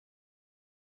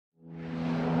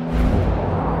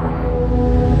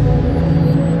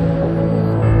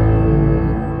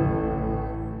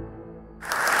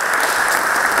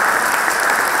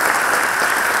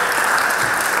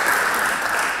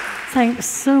Thanks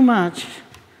so much.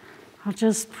 I'll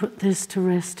just put this to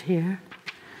rest here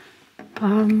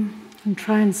and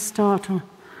try and start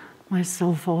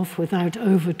myself off without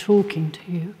over-talking to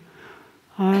you.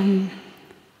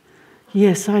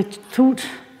 Yes, I thought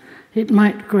it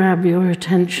might grab your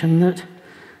attention that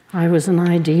I was an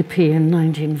IDP in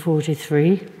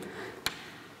 1943.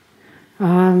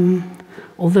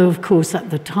 Although, of course,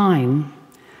 at the time,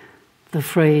 the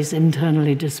phrase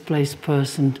internally displaced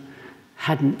person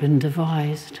hadn't been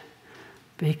devised,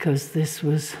 because this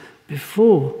was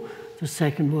before the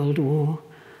Second World War,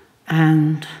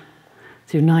 and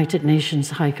the United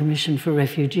Nations High Commission for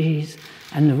Refugees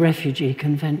and the Refugee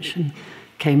Convention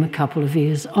came a couple of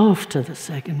years after the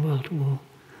Second World War.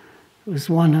 It was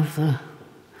one of the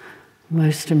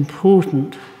most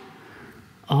important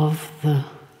of a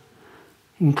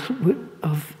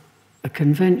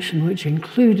convention which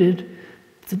included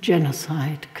the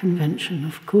Genocide Convention,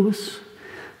 of course,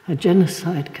 a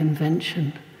genocide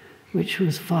convention which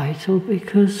was vital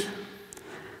because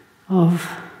of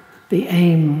the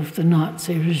aim of the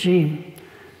Nazi regime,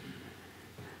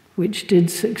 which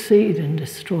did succeed in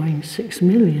destroying 6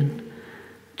 million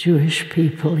Jewish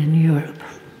people in Europe.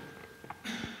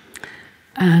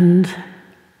 And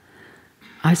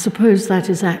I suppose that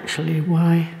is actually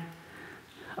why,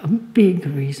 a big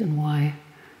reason why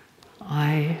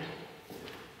I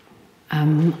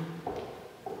am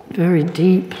very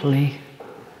deeply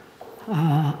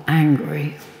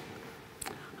angry.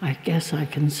 I guess I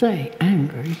can say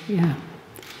angry, yeah,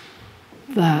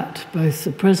 that both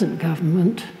the present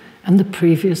government and the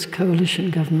previous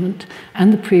coalition government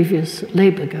and the previous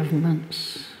Labour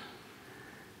governments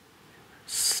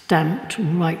stamped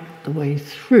right the way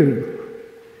through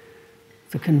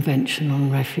the Convention on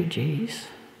Refugees.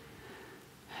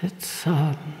 It's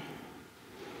a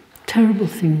terrible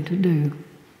thing to do,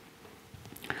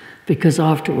 because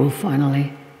after all,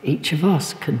 finally, each of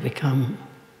us could become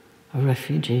a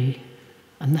refugee,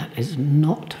 and that is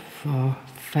not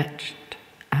far-fetched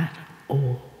at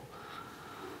all.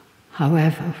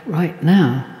 However, right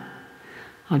now,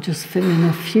 I'll just fill in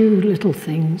a few little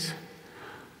things.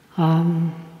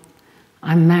 I'm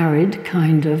married,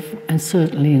 kind of, and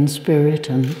certainly in spirit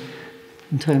and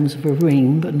in terms of a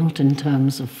ring, but not in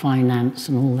terms of finance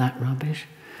and all that rubbish.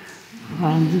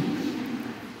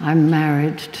 I'm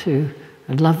married to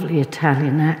a lovely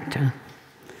Italian actor,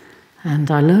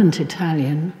 and I learned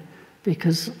Italian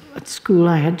because at school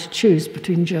I had to choose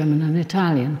between German and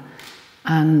Italian,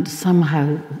 and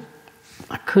somehow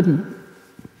I couldn't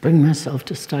bring myself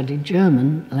to study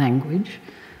German language,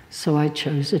 so I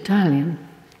chose Italian.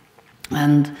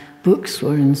 And books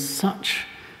were in such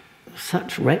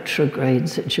retrograde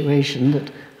situation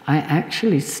that I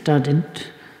actually studied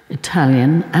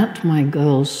Italian at my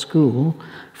girls' school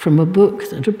from a book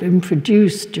that had been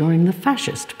produced during the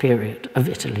fascist period of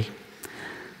Italy.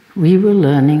 We were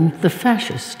learning the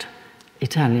fascist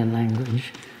Italian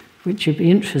language, which you'd be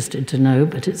interested to know,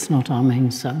 but it's not our main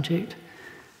subject,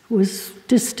 was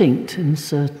distinct in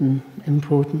certain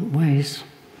important ways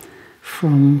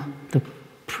from the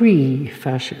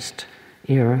pre-fascist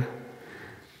era.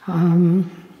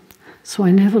 So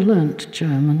I never learnt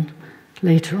German.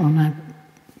 Later on, I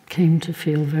came to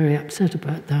feel very upset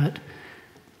about that.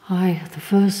 The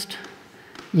first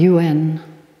UN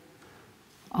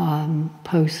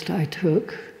post I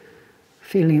took,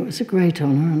 feeling it was a great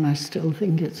honour, and I still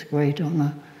think it's a great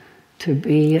honour, to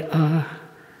be,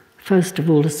 first of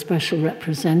all, a special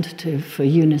representative for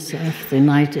UNICEF, the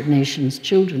United Nations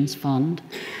Children's Fund,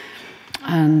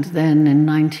 and then in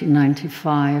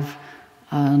 1995,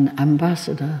 an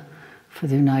ambassador for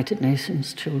the United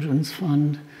Nations Children's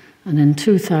Fund. And in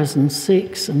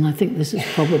 2006, and I think this is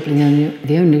probably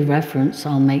the only reference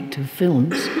I'll make to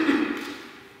films,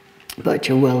 but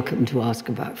you're welcome to ask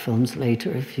about films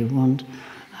later if you want.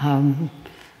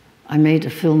 I made a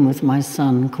film with my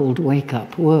son called Wake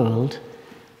Up World,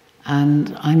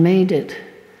 and I made it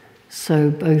so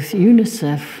both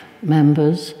UNICEF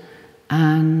members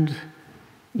and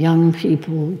young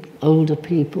people, older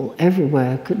people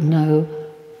everywhere could know,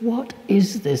 what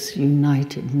is this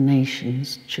United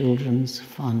Nations Children's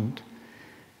Fund?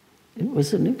 It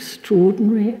was an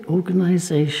extraordinary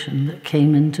organization that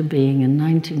came into being in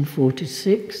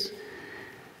 1946,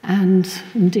 and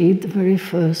indeed the very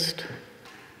first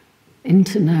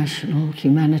international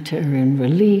humanitarian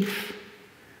relief,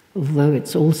 although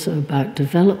it's also about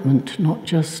development, not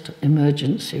just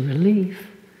emergency relief,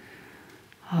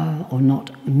 or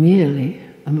not merely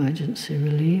emergency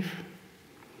relief.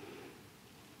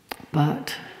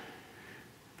 But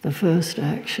the first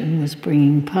action was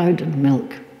bringing powdered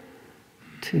milk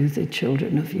to the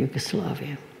children of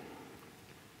Yugoslavia.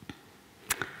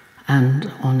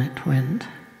 and on it went.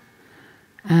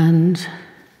 And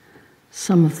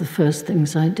some of the first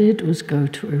things I did was go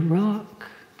to Iraq,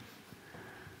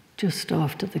 just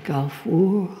after the Gulf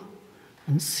War,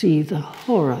 and see the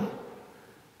horror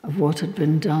of what had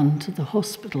been done to the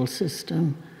hospital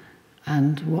system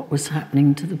and what was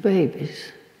happening to the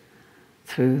babies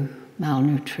through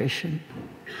malnutrition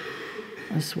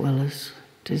as well as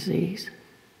disease.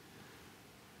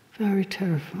 Very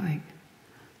terrifying.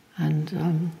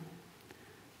 And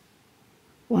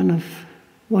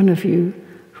one of you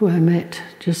who I met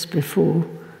just before,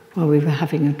 while we were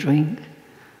having a drink,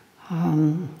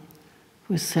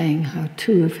 was saying how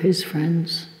two of his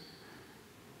friends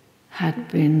had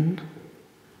been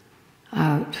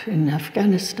out in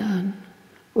Afghanistan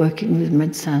working with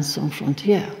Médecins Sans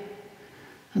Frontières.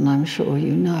 And I'm sure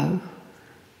you know,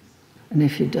 and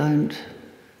if you don't,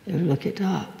 you'll look it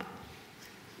up,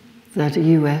 that a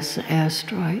US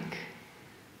airstrike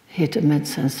hit a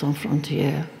Médecins Sans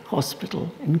Frontières hospital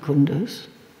in Kunduz,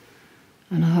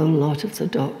 and a whole lot of the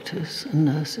doctors and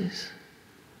nurses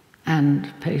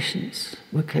and patients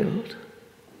were killed.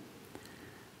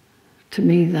 To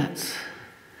me, that's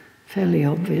fairly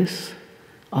obvious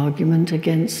argument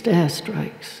against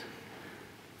airstrikes.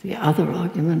 The other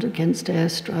argument against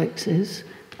airstrikes is,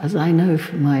 as I know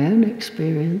from my own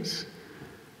experience,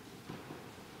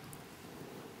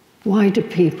 why do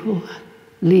people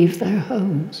leave their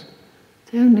homes?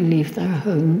 They only leave their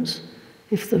homes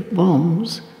if the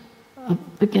bombs are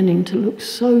beginning to look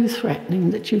so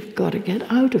threatening that you've got to get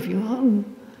out of your home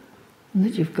and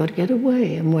that you've got to get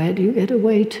away. And where do you get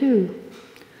away to?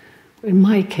 In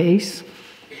my case,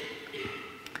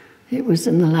 it was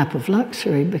in the lap of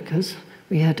luxury because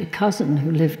we had a cousin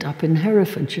who lived up in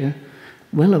Herefordshire,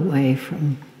 well away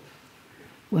from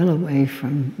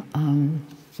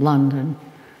London.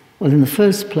 Well, in the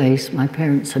first place, my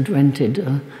parents had rented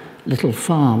a little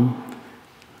farm,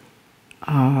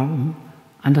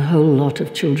 and a whole lot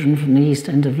of children from the East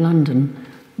End of London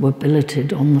were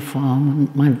billeted on the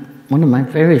farm. And one of my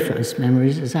very first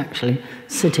memories is actually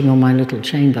sitting on my little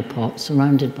chamber pot,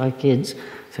 surrounded by kids,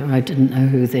 so I didn't know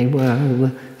who they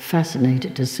were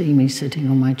fascinated to see me sitting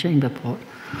on my chamber pot.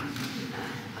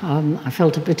 I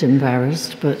felt a bit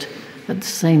embarrassed, but at the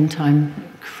same time,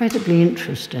 incredibly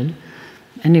interested.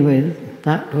 Anyway,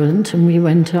 that went, and we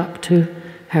went up to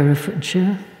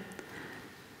Herefordshire,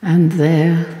 and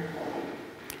there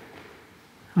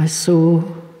I saw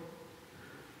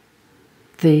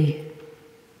the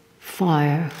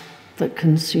fire that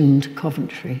consumed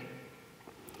Coventry,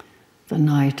 the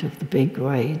night of the big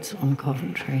raids on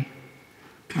Coventry,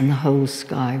 and the whole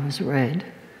sky was red.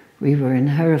 We were in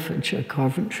Herefordshire.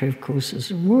 Coventry, of course, is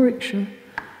in Warwickshire,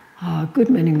 a good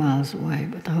many miles away,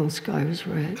 but the whole sky was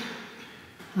red.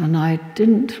 And I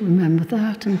didn't remember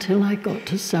that until I got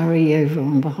to Sarajevo.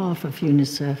 On behalf of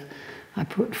UNICEF, I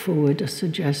put forward a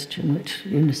suggestion which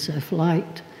UNICEF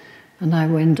liked, and I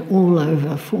went all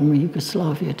over former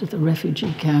Yugoslavia to the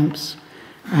refugee camps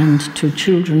and to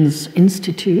children's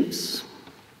institutes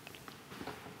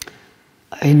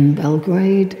in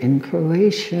Belgrade, in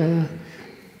Croatia,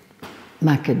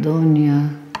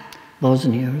 Macedonia,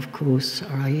 Bosnia, of course,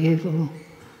 Sarajevo,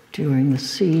 during the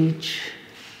siege.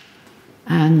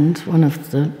 And one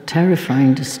of the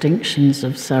terrifying distinctions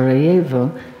of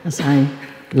Sarajevo, as I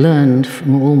learned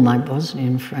from all my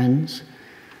Bosnian friends,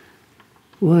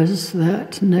 was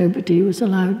that nobody was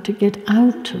allowed to get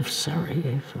out of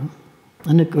Sarajevo.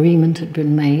 An agreement had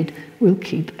been made, we'll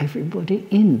keep everybody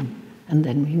in, and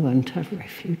then we won't have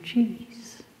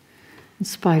refugees. In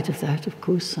spite of that, of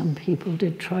course, some people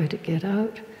did try to get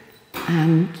out,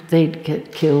 and they'd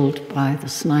get killed by the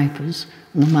snipers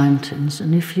in the mountains.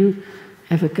 And if you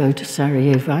ever go to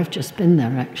Sarajevo, I've just been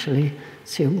there actually,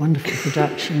 see a wonderful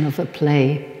production of a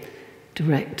play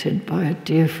directed by a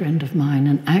dear friend of mine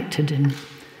and acted in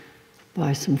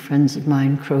by some friends of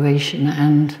mine, Croatian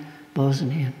and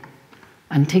Bosnian.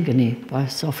 Antigone by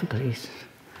Sophocles.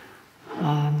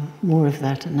 More of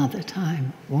that another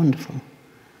time. Wonderful.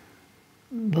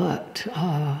 But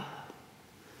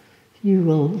you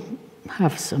will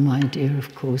have some idea,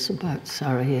 of course, about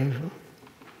Sarajevo.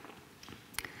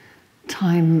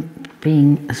 Time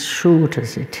being as short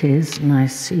as it is, and I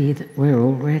see that we're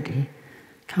already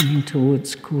coming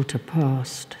towards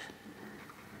 1:15.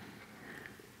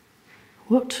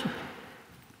 What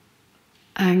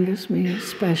angers me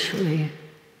especially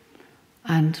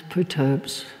and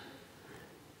perturbs,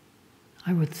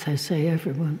 I would say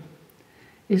everyone,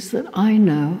 is that I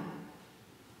know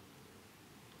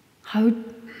how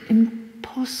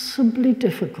impossibly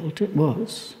difficult it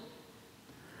was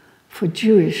for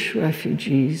Jewish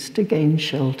refugees to gain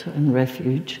shelter and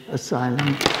refuge,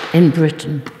 asylum in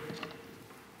Britain.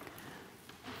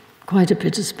 Quite a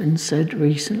bit has been said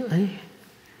recently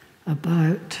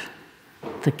about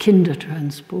the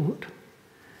Kindertransport,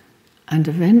 and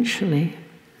eventually,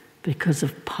 because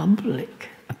of public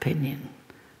opinion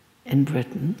in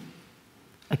Britain,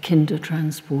 a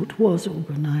Kindertransport was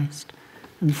organised,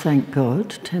 and thank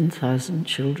God 10,000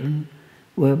 children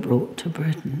were brought to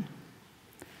Britain.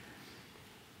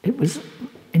 It was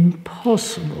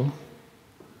impossible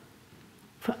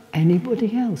for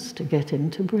anybody else to get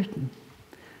into Britain.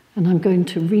 And I'm going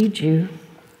to read you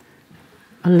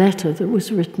a letter that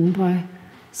was written by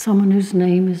someone whose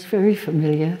name is very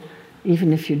familiar,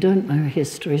 even if you don't know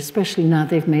history, especially now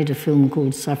they've made a film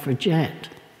called Suffragette.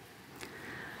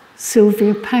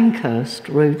 Sylvia Pankhurst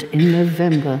wrote in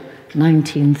November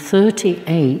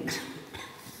 1938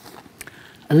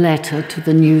 a letter to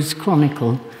the News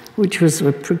Chronicle, which was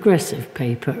a progressive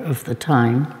paper of the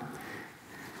time.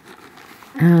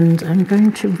 And I'm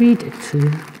going to read it to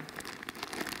you.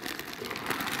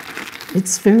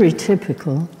 It's very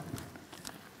typical,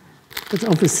 but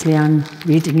obviously I'm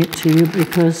reading it to you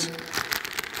because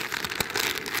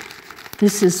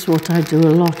this is what I do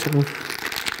a lot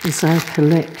of, is I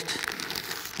collect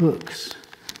books.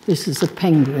 This is a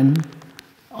penguin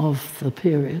of the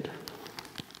period.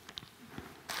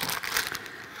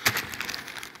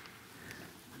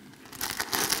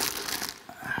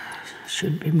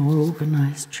 Should be more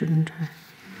organized, shouldn't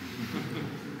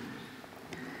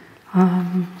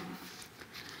I?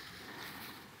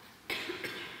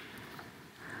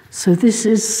 So this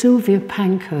is Sylvia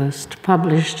Pankhurst,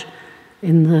 published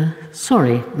in the,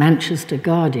 Manchester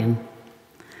Guardian,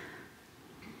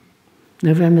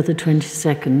 November the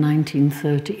 22nd,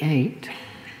 1938.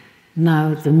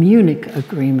 Now, the Munich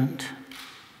Agreement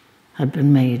had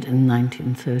been made in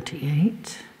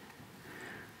 1938,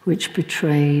 which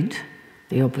betrayed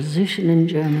the opposition in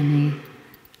Germany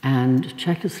and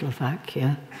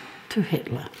Czechoslovakia to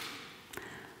Hitler.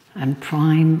 And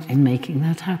prime in making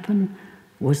that happen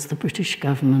was the British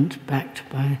government, backed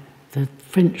by the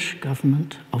French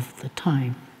government of the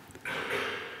time.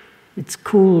 It's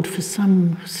called, for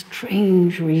some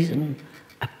strange reason,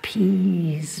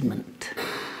 appeasement.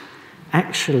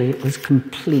 Actually, it was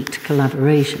complete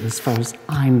collaboration as far as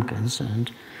I'm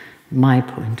concerned, my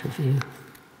point of view.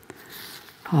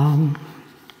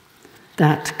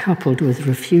 That, coupled with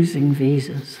refusing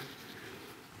visas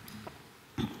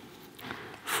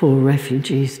for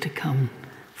refugees to come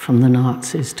from the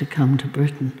Nazis to come to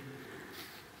Britain.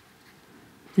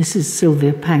 This is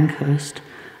Sylvia Pankhurst,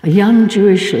 a young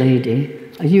Jewish lady,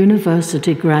 a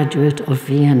university graduate of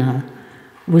Vienna,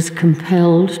 was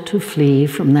compelled to flee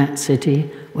from that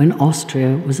city when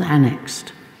Austria was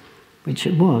annexed, which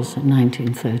it was in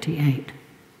 1938.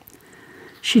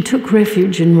 She took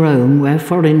refuge in Rome, where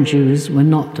foreign Jews were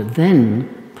not then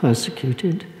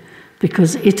persecuted,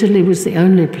 because Italy was the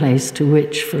only place to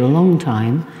which, for a long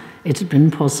time, it had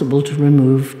been possible to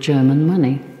remove German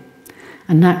money.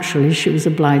 And naturally, she was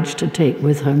obliged to take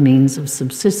with her means of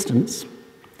subsistence.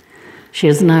 She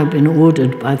has now been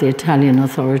ordered by the Italian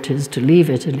authorities to leave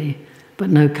Italy,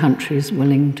 but no country is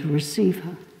willing to receive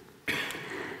her.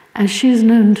 As she is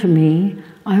known to me,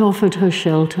 I offered her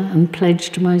shelter and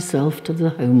pledged myself to the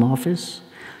Home Office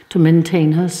to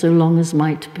maintain her so long as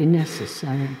might be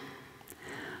necessary.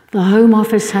 The Home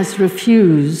Office has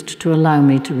refused to allow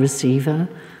me to receive her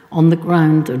on the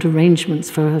ground that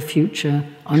arrangements for her future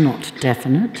are not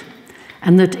definite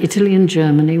and that Italy and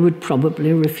Germany would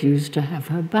probably refuse to have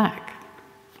her back.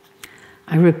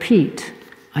 I repeat,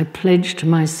 I pledged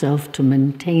myself to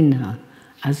maintain her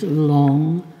as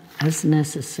long as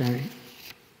necessary.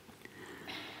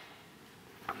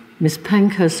 Miss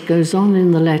Pankhurst goes on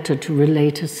in the letter to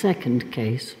relate a second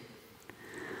case.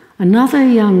 Another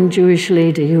young Jewish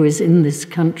lady who is in this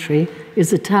country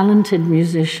is a talented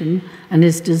musician and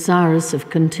is desirous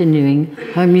of continuing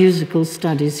her musical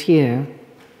studies here.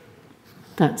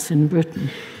 That's in Britain,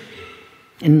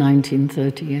 in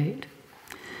 1938.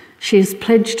 She has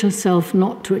pledged herself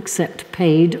not to accept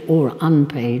paid or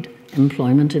unpaid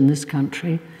employment in this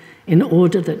country in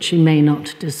order that she may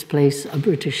not displace a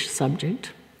British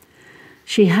subject.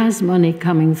 She has money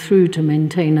coming through to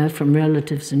maintain her from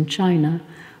relatives in China,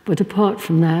 but apart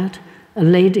from that, a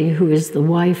lady who is the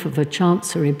wife of a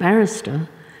chancery barrister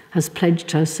has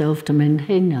pledged herself to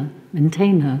maintain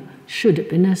her should it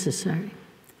be necessary.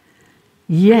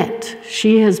 Yet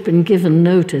she has been given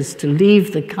notice to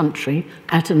leave the country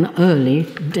at an early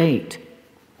date.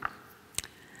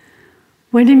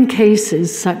 When in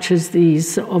cases such as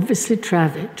these, obviously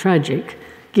tragic,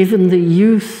 given the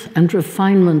youth and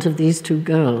refinement of these two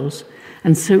girls,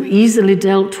 and so easily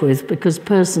dealt with because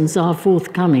persons are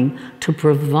forthcoming to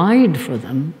provide for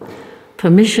them,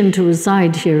 permission to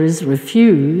reside here is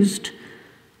refused,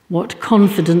 what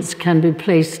confidence can be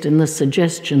placed in the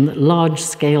suggestion that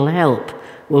large-scale help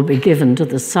will be given to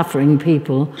the suffering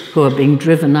people who are being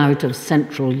driven out of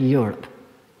Central Europe?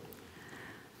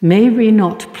 May we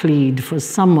not plead for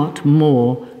somewhat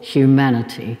more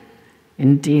humanity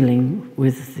in dealing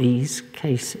with these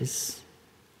cases?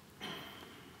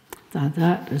 Now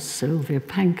that is Sylvia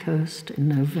Pankhurst in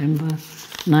November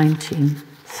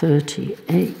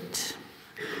 1938.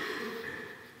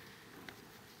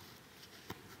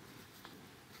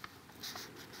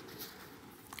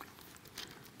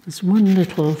 There's one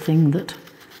little thing that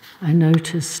I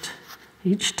noticed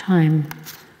each time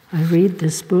I read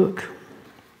this book.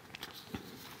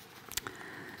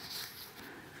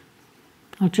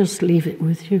 I'll just leave it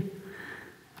with you.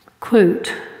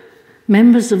 Quote,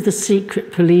 members of the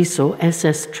secret police or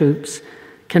SS troops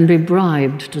can be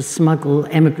bribed to smuggle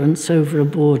emigrants over a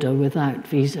border without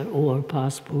visa or a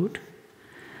passport.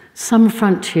 Some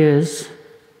frontiers,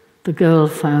 the girl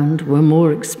found, were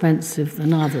more expensive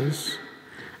than others.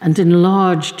 And in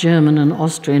large German and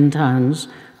Austrian towns,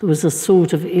 there was a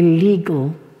sort of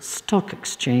illegal stock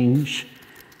exchange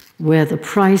where the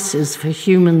prices for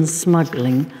human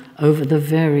smuggling over the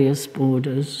various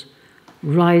borders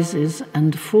rises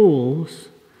and falls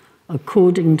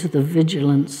according to the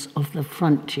vigilance of the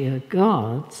frontier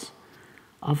guards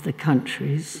of the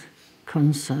countries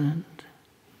concerned.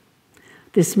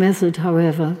 This method,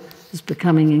 however, is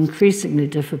becoming increasingly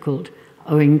difficult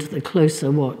owing to the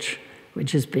closer watch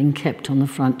which is being kept on the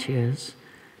frontiers.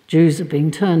 Jews are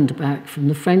being turned back from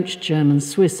the French, German,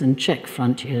 Swiss and Czech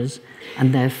frontiers,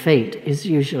 and their fate is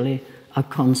usually a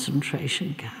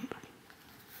concentration camp.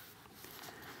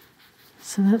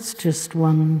 So that's just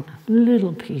one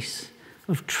little piece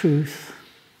of truth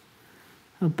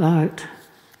about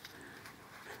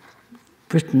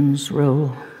Britain's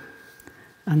role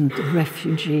and the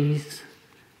refugees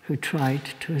who tried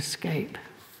to escape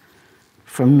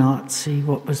from Nazi,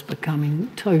 what was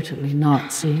becoming totally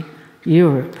Nazi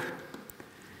Europe.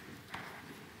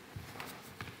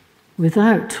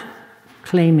 Without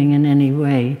claiming in any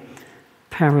way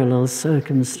parallel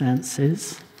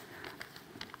circumstances,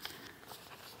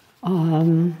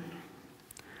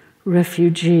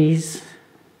 refugees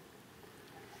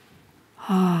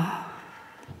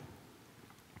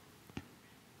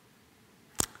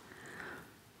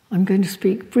I'm going to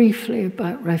speak briefly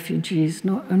about refugees,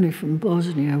 not only from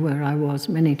Bosnia, where I was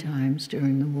many times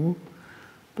during the war,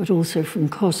 but also from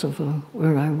Kosovo,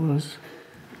 where I was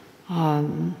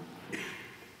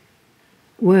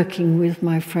working with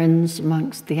my friends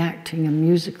amongst the acting and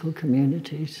musical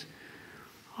communities.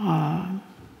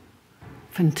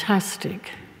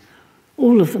 Fantastic.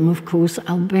 All of them, of course,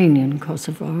 Albanian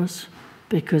Kosovars,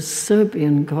 because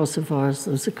Serbian Kosovars,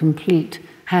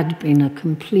 had been a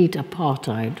complete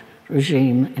apartheid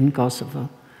regime in Kosovo.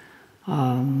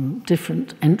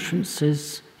 Different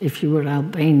entrances if you were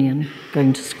Albanian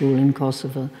going to school in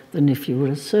Kosovo than if you were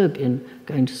a Serbian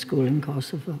going to school in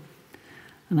Kosovo.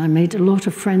 And I made a lot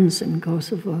of friends in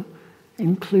Kosovo,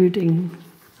 including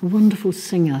a wonderful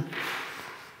singer,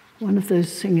 one of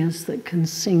those singers that can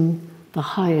sing the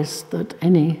highest that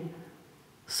any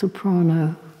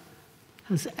soprano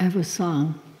has ever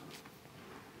sung.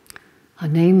 Her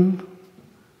name,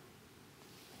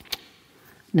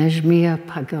 Nezmia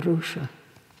Pagarusha.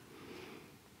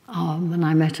 And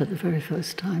I met her the very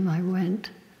first time I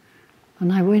went.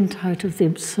 And I went out of the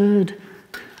absurd,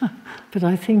 but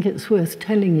I think it's worth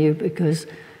telling you because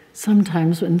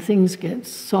sometimes when things get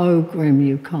so grim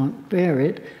you can't bear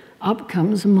it, up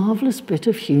comes a marvelous bit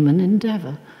of human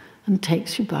endeavor and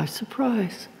takes you by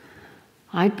surprise.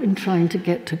 I'd been trying to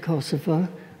get to Kosovo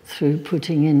through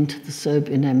putting into the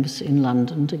Serbian embassy in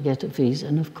London to get a visa,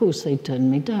 and of course they turned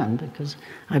me down because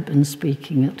I'd been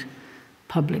speaking at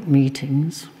public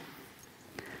meetings,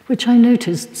 which I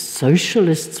noticed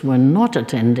socialists were not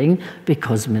attending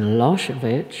because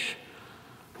Milosevic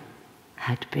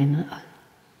had been,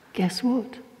 guess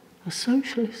what, a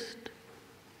socialist.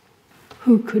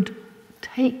 Who could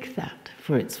take that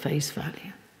for its face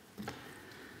value?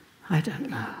 I don't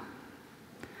know.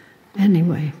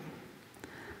 Anyway,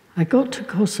 I got to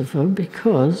Kosovo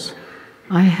because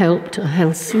I helped a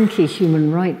Helsinki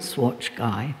Human Rights Watch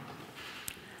guy.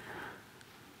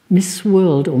 Miss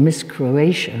World, or Miss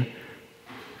Croatia,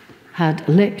 had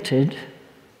elected,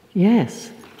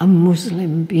 yes, a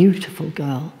Muslim beautiful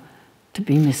girl to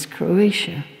be Miss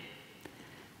Croatia.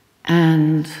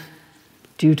 And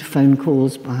due to phone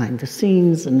calls behind the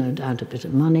scenes and no doubt a bit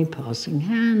of money passing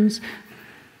hands,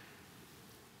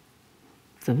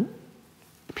 the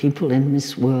people in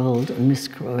Miss World and Miss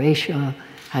Croatia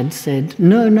had said,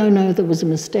 no, no, no, there was a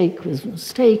mistake, it was a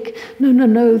mistake. No, no,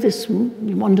 no, this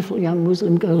wonderful young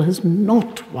Muslim girl has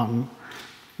not won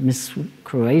Miss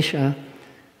Croatia.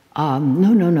 No,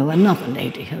 no, no, another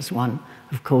lady has won.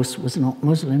 Of course, was not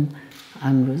Muslim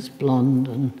and was blonde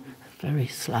and very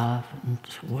Slav and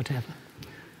whatever.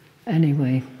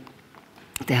 Anyway,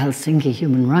 the Helsinki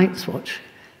Human Rights Watch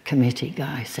committee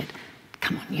guy said,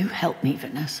 come on, you help me,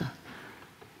 Vanessa.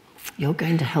 You're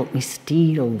going to help me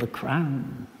steal the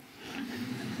crown.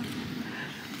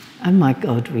 And my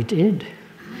God, we did.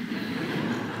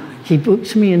 He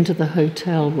booked me into the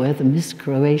hotel where the Miss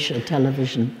Croatia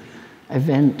television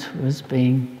event was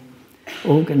being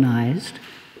organized.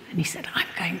 And he said, I'm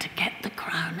going to get the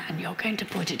crown and you're going to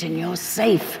put it in your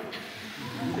safe.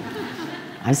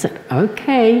 I said,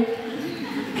 okay.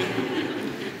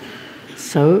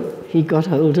 So he got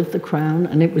hold of the crown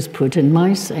and it was put in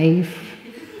my safe.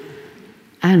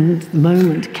 And the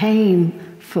moment came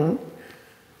for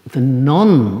the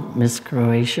non-Miss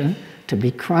Croatia to be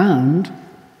crowned,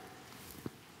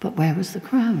 but where was the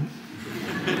crown?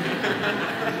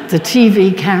 The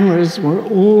TV cameras were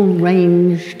all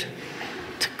ranged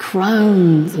to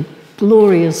crown the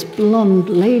glorious blonde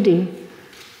lady.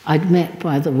 I'd met,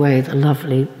 by the way, the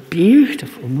lovely,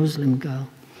 beautiful Muslim girl,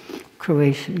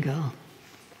 Croatian girl,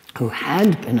 who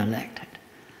had been elected.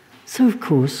 So, of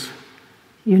course,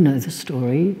 you know the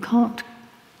story. You can't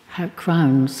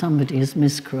crown somebody as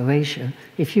Miss Croatia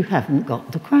if you haven't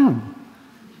got the crown.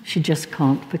 She just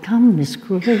can't become Miss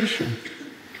Croatia.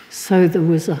 So there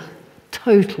was a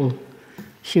total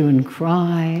hue and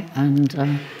cry, and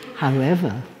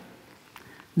however,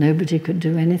 nobody could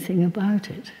do anything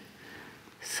about it.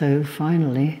 So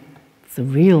finally, the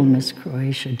real Miss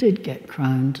Croatia did get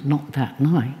crowned, not that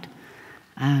night,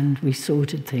 and we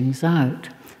sorted things out.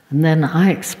 And then I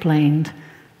explained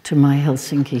to my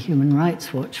Helsinki Human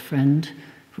Rights Watch friend,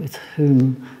 with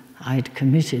whom I'd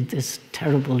committed this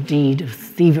terrible deed of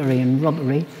thievery and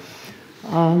robbery,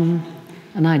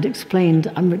 and I'd explained,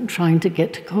 I'm trying to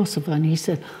get to Kosovo, and he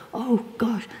said, oh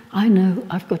gosh, I know,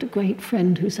 I've got a great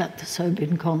friend who's at the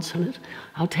Serbian consulate.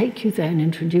 I'll take you there and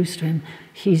introduce to him.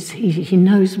 He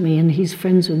knows me and he's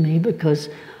friends with me because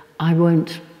I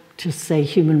won't just say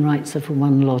human rights are for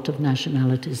one lot of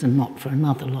nationalities and not for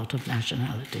another lot of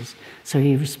nationalities. So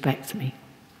he respects me.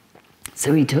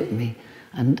 So he took me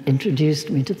and introduced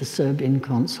me to the Serbian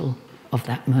consul of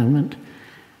that moment,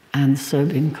 and the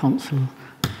Serbian consul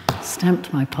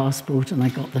stamped my passport, and I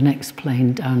got the next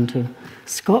plane down to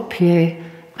Skopje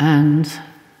and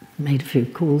made a few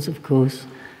calls, of course,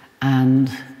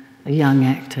 and a young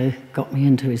actor got me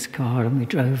into his car and we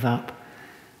drove up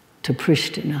to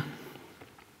Pristina.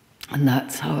 And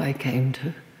that's how I came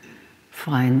to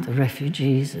find the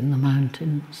refugees in the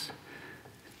mountains,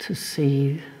 to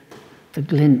see the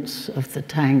glints of the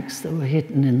tanks that were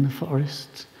hidden in the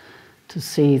forests, to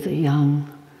see the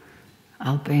young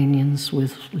Albanians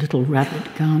with little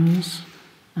rabbit guns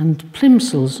and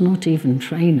plimsolls, not even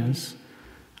trainers,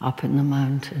 up in the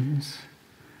mountains,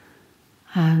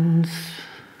 and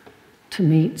to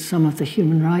meet some of the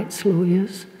human rights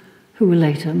lawyers who were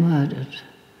later murdered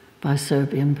by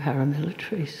Serbian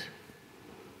paramilitaries.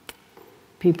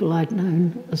 People I'd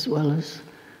known as well as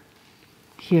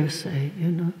hearsay,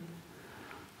 you know.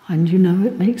 And you know,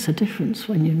 it makes a difference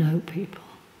when you know people.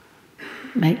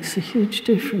 It makes a huge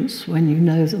difference when you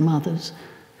know the mothers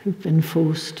who've been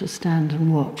forced to stand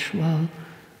and watch while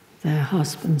their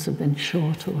husbands have been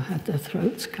shot or had their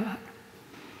throats cut.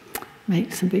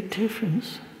 Makes a big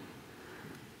difference.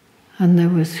 And there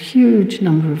was a huge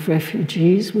number of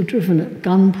refugees were driven at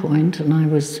gunpoint, and I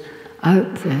was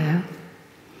out there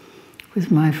with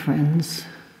my friends.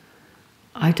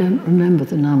 I don't remember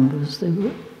the numbers. They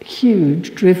were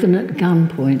huge, driven at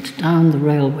gunpoint down the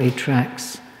railway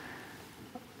tracks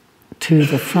to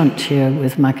the frontier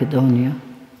with Macedonia.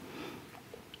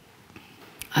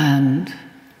 And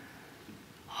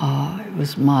it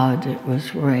was mud, it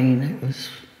was rain, it was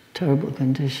terrible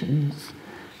conditions.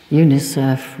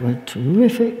 UNICEF were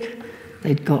terrific.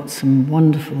 They'd got some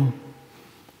wonderful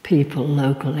people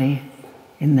locally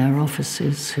in their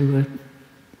offices who were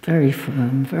very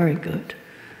firm, very good.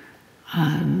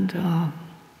 And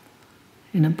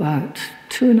in about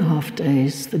 2.5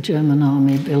 days, the German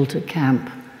army built a camp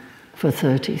for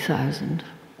 30,000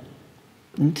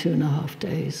 in 2.5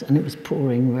 days, and it was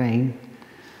pouring rain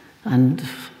and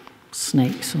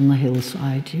snakes on the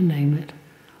hillside, you name it.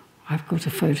 I've got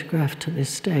a photograph to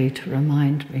this day to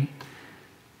remind me.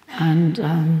 And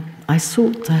I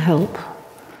sought the help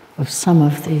of some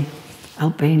of the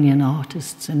Albanian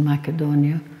artists in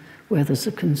Macedonia, where there's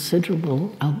a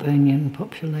considerable Albanian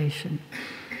population.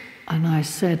 And I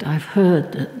said, I've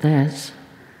heard that there's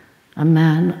a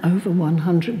man over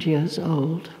 100 years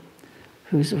old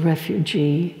who's a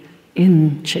refugee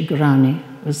in Cegrani,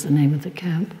 was the name of the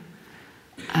camp.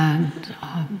 And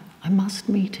I must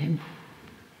meet him.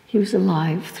 He was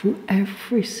alive through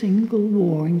every single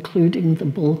war, including the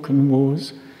Balkan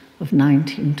Wars of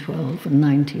 1912 and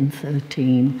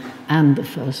 1913, and the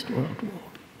First World War,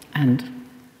 and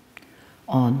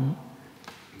on.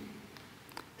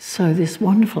 So this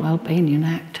wonderful Albanian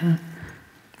actor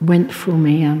went for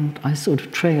me, and I sort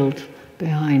of trailed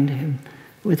behind him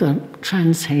with a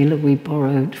transhaler we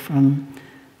borrowed from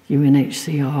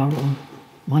UNHCR or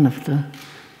one of the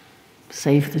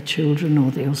Save the Children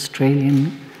or the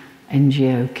Australian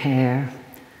NGO Care.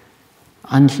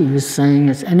 And he was saying,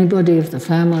 is anybody of the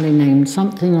family named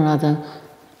something or other?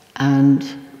 And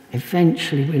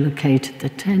eventually we located the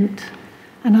tent,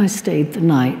 and I stayed the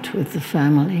night with the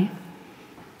family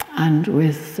and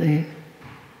with the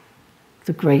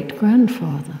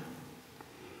great-grandfather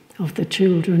of the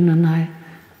children, and I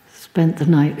spent the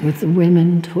night with the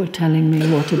women who were telling me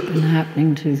what had been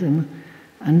happening to them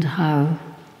and how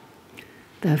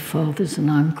their fathers and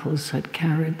uncles had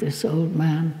carried this old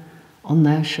man on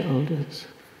their shoulders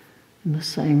in the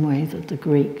same way that the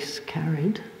Greeks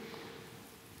carried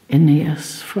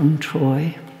Aeneas from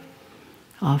Troy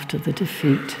after the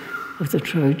defeat of the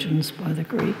Trojans by the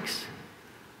Greeks,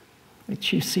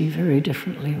 which you see very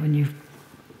differently when you've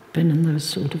been in those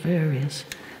sort of areas.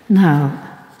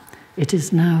 Now, it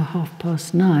is now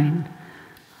 9:30.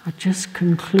 I'll just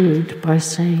conclude by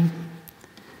saying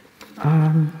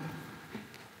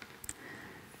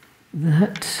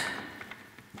that,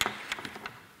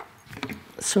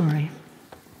 sorry,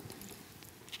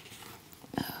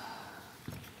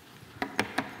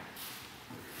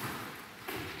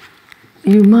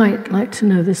 you might like to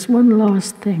know this one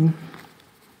last thing,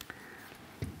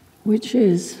 which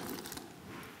is,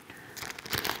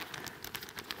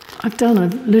 I've done a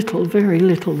little, very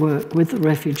little work with the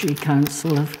Refugee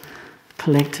Council. I've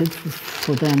collected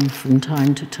for them from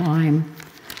time to time,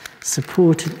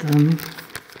 supported them,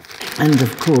 and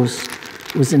of course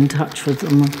was in touch with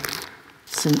them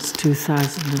since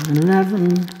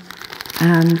 2011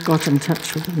 and got in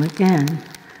touch with them again.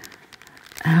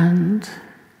 And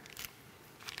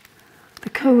the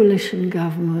coalition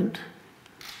government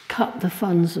cut the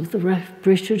funds of the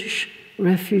British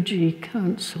Refugee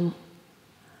Council,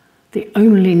 the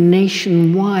only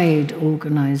nationwide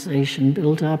organisation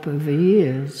built up over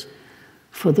years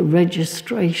for the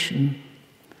registration,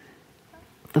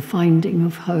 the finding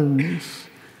of homes,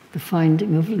 the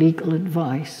finding of legal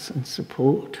advice and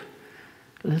support,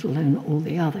 let alone all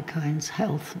the other kinds,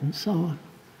 health and so on,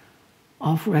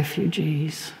 of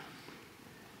refugees.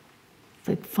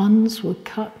 The funds were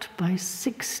cut by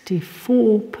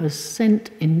 64%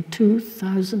 in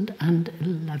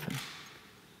 2011.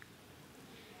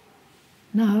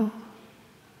 Now,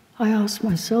 I ask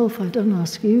myself, I don't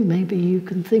ask you, maybe you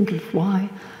can think of why.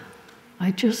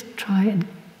 I just try and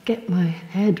get my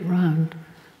head around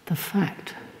the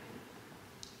fact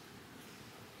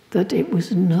that it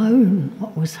was known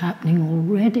what was happening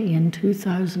already in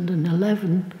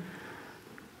 2011,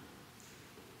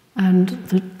 and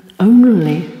the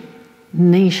only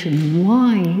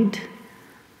nationwide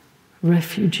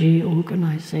refugee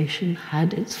organisation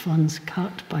had its funds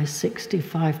cut by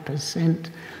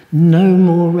 65%. No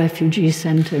more refugee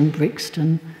centre in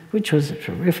Brixton, which was a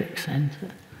terrific centre,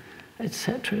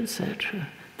 etc., etc.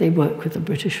 They work with the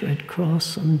British Red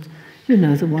Cross, and you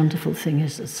know, the wonderful thing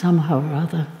is that somehow or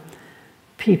other,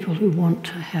 people who want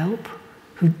to help,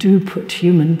 who do put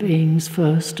human beings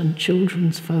first and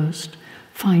children's first,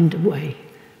 find a way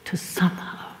to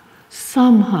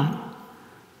somehow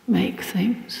make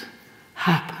things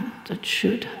happen that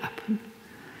should happen.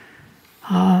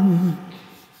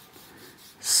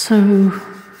 So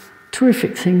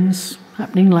terrific things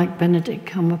happening, like Benedict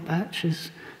Cumberbatch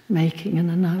is making an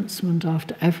announcement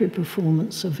after every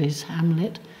performance of his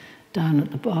Hamlet down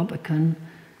at the Barbican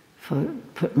for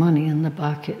put money in the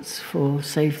buckets for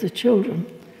Save the Children,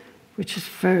 which is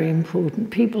very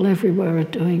important. People everywhere are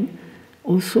doing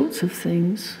all sorts of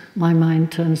things. My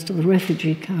mind turns to the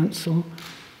Refugee Council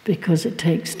because it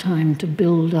takes time to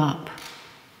build up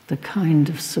the kind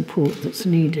of support that's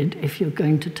needed if you're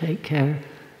going to take care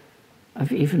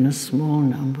of even a small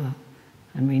number.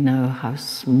 And we know how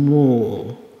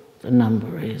small the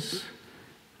number is,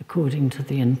 according to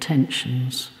the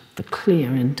intentions, the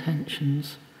clear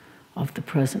intentions of the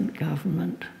present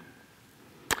government.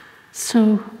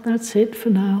 So that's it for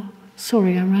now.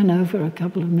 Sorry, I ran over a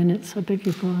couple of minutes. I beg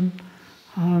your pardon.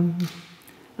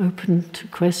 Open to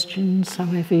questions,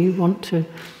 however you want to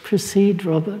proceed,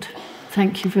 Robert.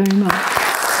 Thank you very much.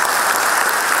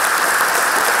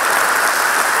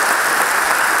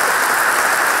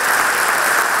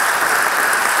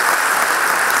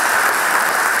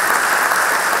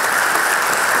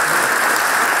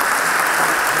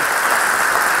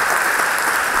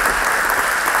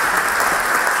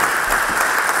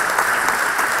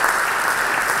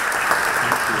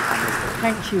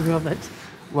 Thank you, Robert.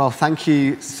 Well, thank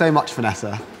you so much,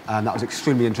 Vanessa. That was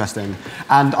extremely interesting.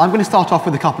 And I'm going to start off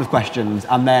with a couple of questions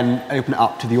and then open it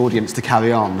up to the audience to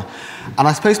carry on. And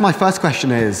I suppose my first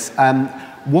question is,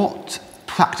 what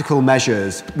practical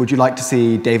measures would you like to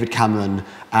see David Cameron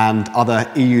and other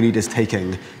EU leaders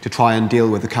taking to try and deal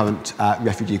with the current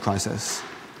refugee crisis?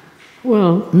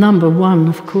 Well, number one,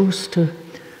 of course, to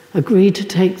agree to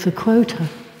take the quota.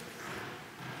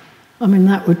 I mean,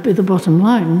 that would be the bottom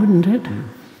line, wouldn't it?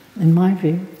 In my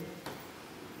view.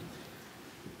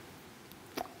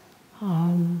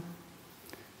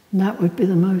 That would be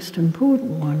the most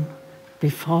important one. Be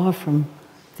far from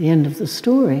the end of the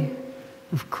story,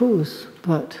 of course,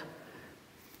 but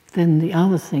then the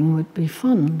other thing would be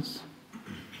funding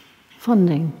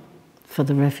for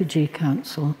the Refugee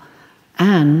Council,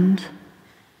 and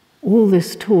all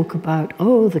this talk about,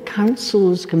 oh, the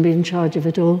councils can be in charge of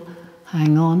it all.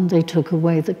 Hang on, they took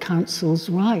away the council's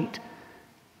right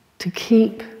to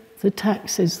keep the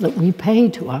taxes that we pay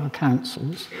to our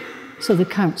councils, so the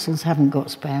councils haven't got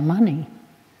spare money.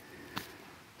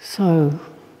 So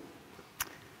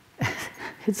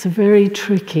it's a very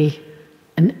tricky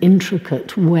and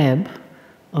intricate web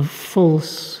of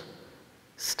false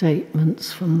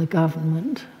statements from the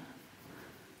government.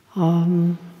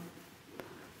 And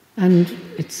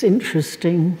it's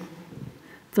interesting,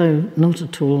 though not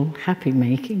at all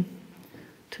happy-making,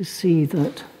 to see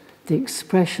that the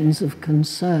expressions of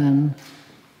concern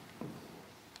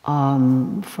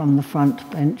from the front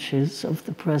benches of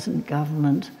the present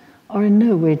government are in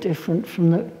no way different from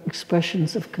the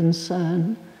expressions of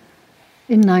concern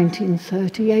in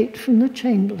 1938 from the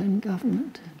Chamberlain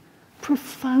government.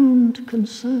 Profound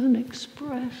concern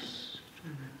expressed,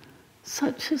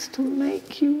 such as to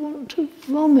make you want to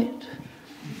vomit,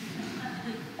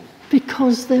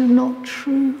 because they're not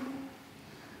true,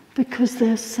 because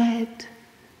they're said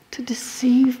to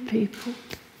deceive people.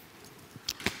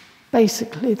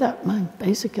 Basically, that's my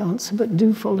basic answer, but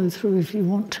do follow through if you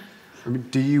want. I mean,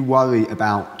 do you worry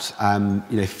about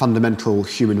fundamental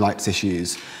human rights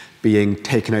issues being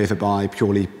taken over by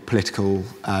purely political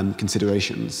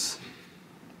considerations?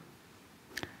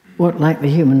 What, like the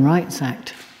Human Rights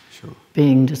Act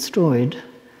being destroyed,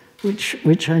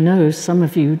 which I know some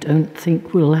of you don't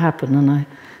think will happen, and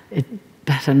it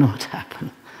better not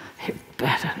happen. It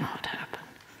better not happen.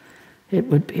 It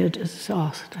would be a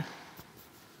disaster.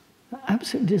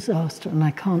 Absolute disaster, and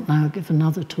I can't now give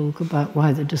another talk about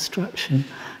why the destruction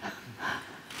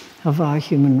of our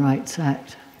Human Rights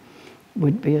Act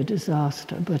would be a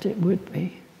disaster, but it would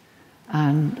be.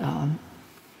 And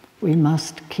we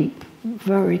must keep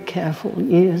very careful,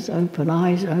 ears open,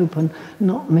 eyes open,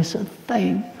 not miss a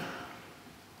thing,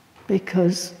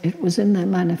 because it was in their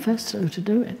manifesto to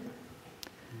do it.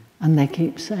 And they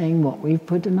keep saying what we've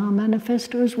put in our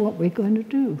manifesto is what we're going to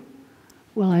do.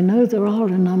 Well, I know there are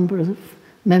a number of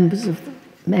members of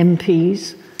the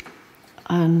MPs,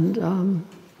 and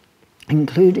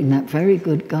including that very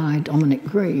good guy, Dominic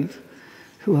Grieve,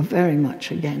 who are very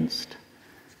much against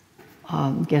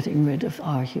getting rid of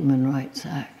our Human Rights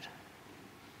Act.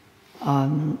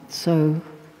 So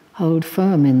hold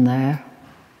firm in there,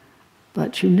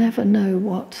 but you never know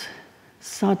what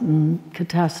sudden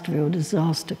catastrophe or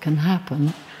disaster can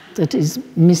happen that is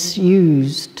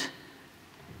misused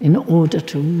in order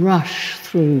to rush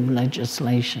through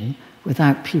legislation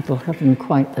without people having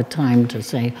quite the time to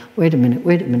say, wait a minute,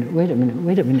 wait a minute, wait a minute,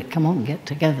 wait a minute, come on, get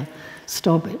together,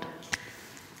 stop it.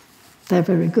 They're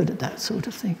very good at that sort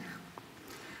of thing.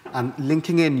 And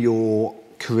linking in your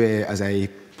career as a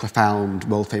profound,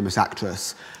 world-famous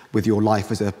actress with your life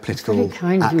as a political activist. It's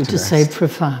very kind of you to say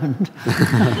profound.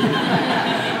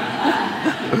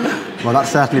 Well,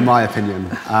 that's certainly my opinion.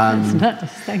 That's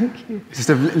nice, thank you. Just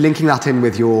linking that in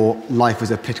with your life as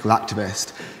a political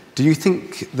activist, do you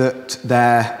think that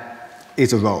there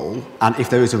is a role, and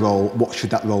if there is a role, what should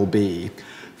that role be,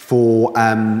 for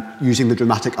using the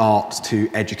dramatic arts to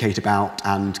educate about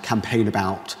and campaign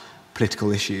about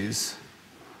political issues?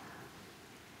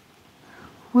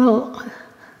 Well,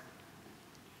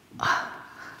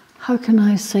 how can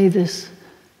I say this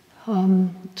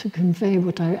to convey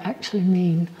what I actually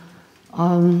mean?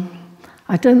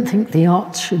 I don't think the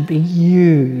arts should be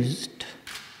used.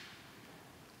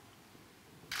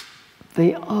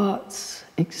 The arts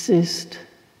exist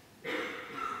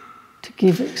to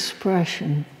give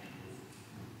expression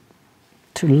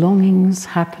to longings,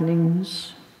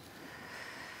 happenings,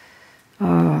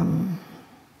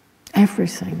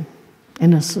 everything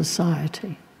in a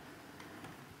society.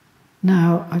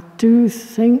 Now, I do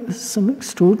think some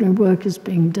extraordinary work is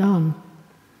being done.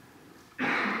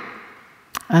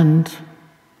 And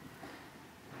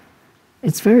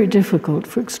it's very difficult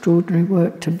for extraordinary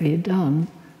work to be done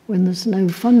when there's no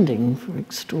funding for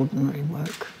extraordinary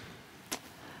work.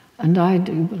 And I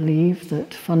do believe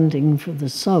that funding for the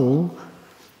soul,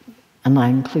 and I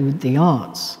include the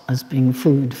arts as being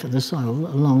food for the soul,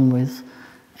 along with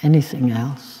anything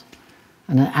else,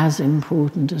 and as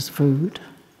important as food.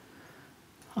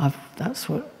 That's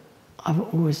what I've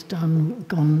always done,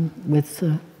 gone with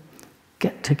the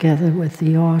get together with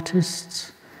the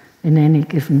artists in any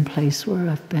given place where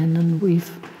I've been, and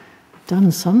we've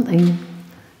done something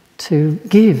to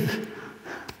give.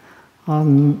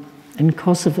 In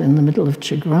Kosovo, in the middle of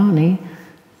Tigrani,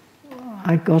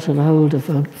 I got a hold of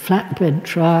a flatbed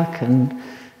truck and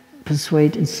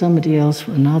persuaded somebody else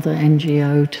from another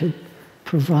NGO to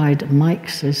provide a mic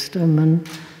system, and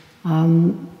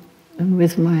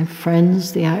with my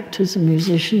friends, the actors and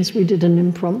musicians, we did an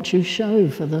impromptu show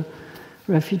for the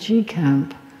refugee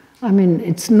camp. I mean,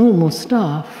 it's normal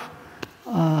stuff.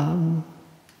 I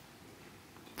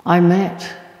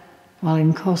met, while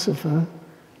in Kosovo,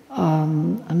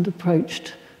 and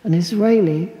approached an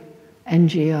Israeli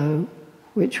NGO,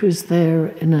 which was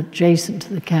there adjacent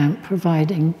to the camp,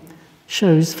 providing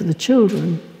shows for the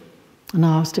children, and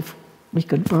asked if we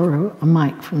could borrow a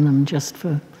mic from them just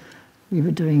for. We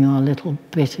were doing our little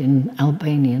bit in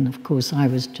Albanian. Of course, I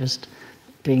was just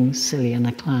being silly and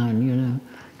a clown, you know,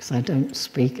 because I don't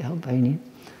speak Albanian.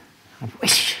 I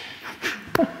wish,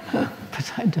 but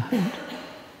I don't.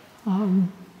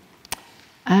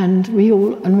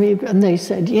 And they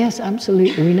said, yes,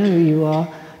 absolutely, we know who you are,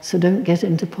 so don't get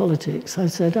into politics. I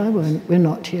said, I won't. We're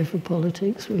not here for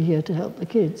politics. We're here to help the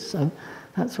kids. So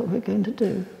that's what we're going to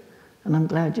do. And I'm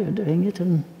glad you're doing it,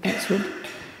 and that's what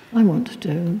I want to do.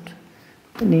 And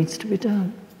it needs to be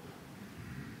done.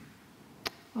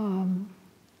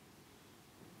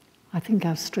 I think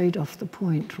I've strayed off the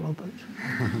point, Robert.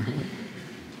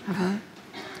 Have I?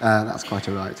 That's quite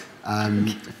all right.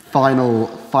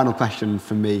 Final question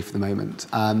from me for the moment.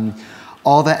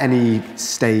 Are there any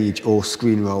stage or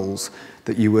screen roles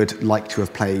that you would like to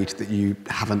have played that you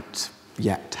haven't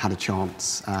yet had a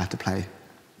chance to play?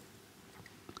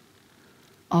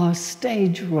 Our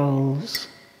stage roles.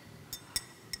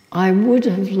 I would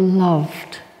have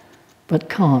loved, but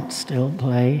can't still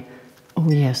play. Oh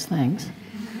yes, thanks.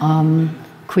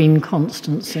 Queen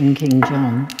Constance in King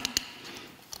John.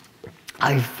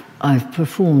 I've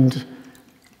performed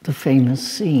the famous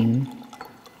scene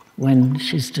when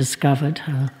she's discovered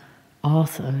her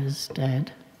Arthur is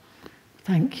dead.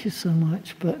 Thank you so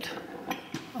much, but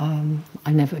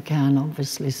I never can,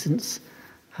 obviously, since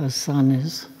her son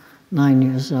is 9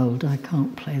 years old. I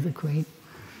can't play the Queen.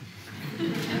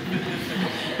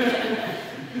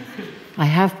 I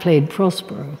have played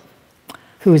Prospero,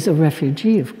 who is a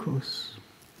refugee, of course.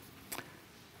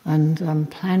 And I'm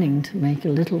planning to make a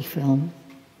little film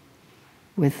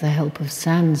with the help of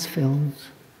Sands Films.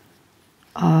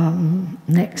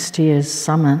 Next year's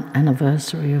summer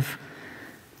anniversary of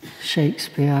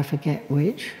Shakespeare, I forget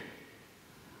which.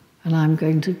 And I'm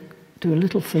going to do a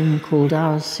little film called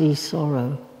Our Sea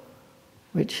Sorrow,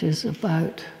 which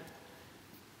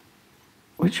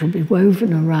will be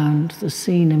woven around the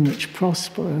scene in which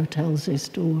Prospero tells his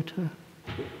daughter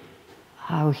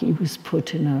how he was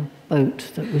put in a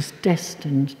boat that was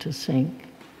destined to sink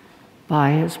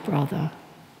by his brother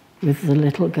with the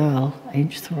little girl,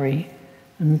 age 3,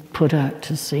 and put out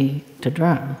to sea to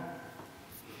drown.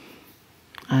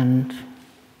 And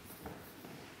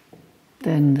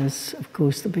then there's, of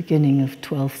course, the beginning of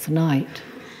Twelfth Night,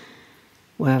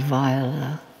 where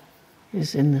Viola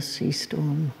is in the sea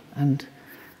storm and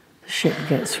the ship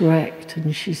gets wrecked,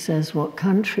 and she says, "What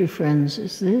country, friends,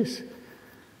 is this?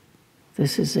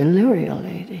 This is Illyria,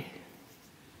 lady.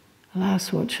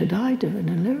 Alas, what should I do in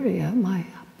Illyria? My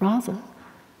brother,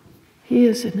 he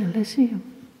is in Elysium."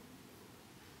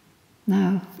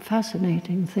 Now,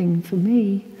 fascinating thing for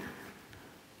me,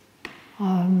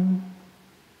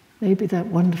 maybe that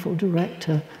wonderful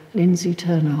director, Lindsay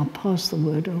Turner, I'll pass the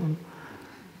word on.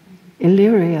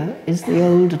 Illyria is the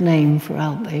old name for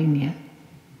Albania.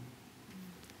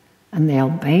 And the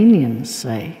Albanians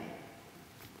say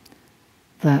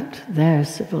that their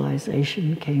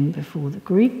civilization came before the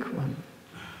Greek one.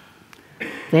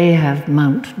 They have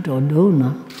Mount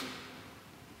Dodona.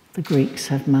 The Greeks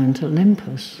have Mount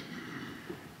Olympus.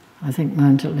 I think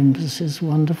Mount Olympus is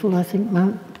wonderful. I think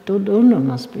Mount Dodona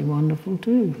must be wonderful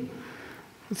too.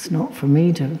 It's not for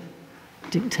me to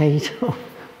dictate or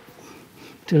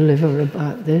deliver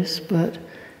about this, but...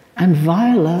 And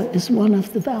Viola is one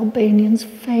of the Albanians'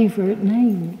 favourite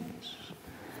names.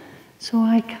 So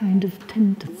I kind of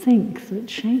tend to think that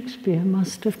Shakespeare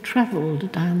must have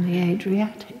travelled down the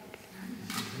Adriatic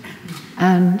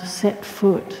and set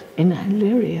foot in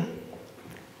Illyria,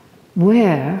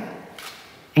 where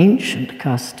ancient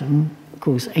custom, of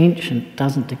course ancient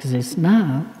doesn't exist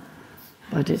now,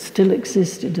 but it still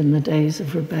existed in the days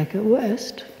of Rebecca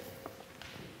West.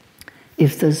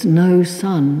 If there's no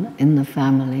son in the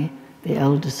family, the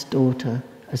eldest daughter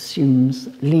assumes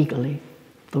legally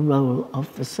the role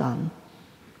of the son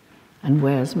and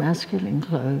wears masculine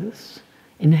clothes,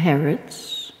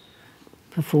 inherits,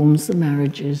 performs the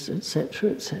marriages,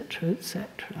 etc., etc.,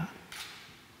 etc.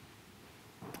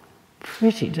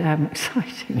 Pretty damn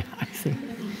exciting, I think.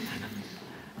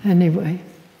 Anyway,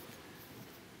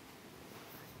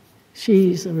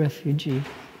 she's a refugee.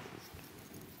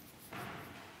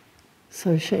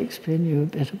 So Shakespeare knew a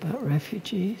bit about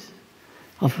refugees,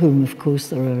 of whom, of course,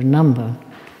 there are a number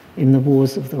in the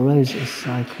Wars of the Roses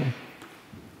cycle.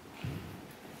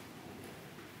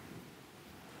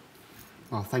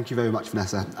 Well, thank you very much,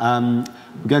 Vanessa.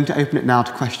 We're going to open it now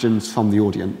to questions from the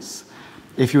audience.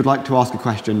 If you would like to ask a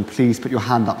question, please put your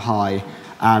hand up high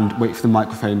and wait for the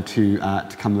microphone to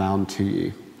come round to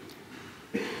you.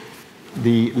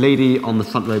 The lady on the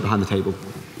front row behind the table.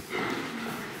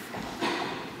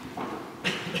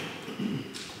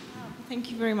 Thank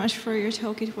you very much for your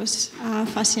talk. It was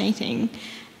fascinating.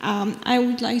 I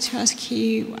would like to ask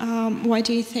you, why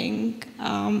do you think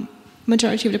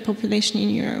majority of the population in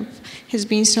Europe has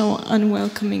been so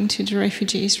unwelcoming to the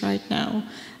refugees right now,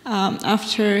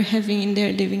 after having in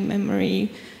their living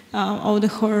memory all the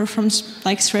horror from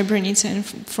like Srebrenica and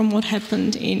from what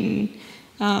happened in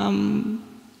the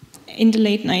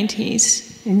late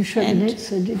 90s? In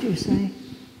Srebrenica, did you say?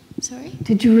 Sorry?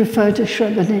 Did you refer to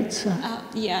Srebrenica?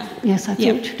 Yeah. Yes, I thought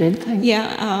you did, thank you.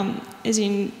 Yeah, as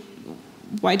in,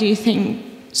 why do you think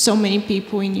so many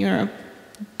people in Europe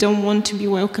don't want to be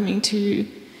welcoming to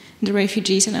the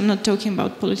refugees? And I'm not talking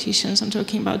about politicians, I'm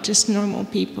talking about just normal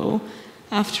people,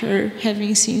 after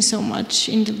having seen so much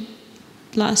in the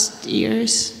last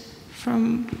years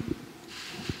from,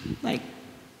 like,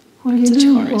 well, you such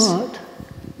know horrors. what?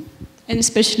 And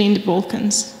especially in the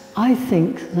Balkans. I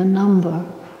think the number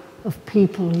of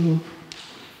people who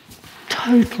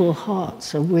total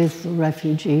hearts are with the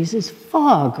refugees is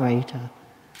far greater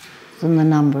than the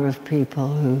numbers of people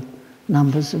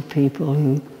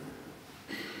who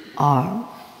are,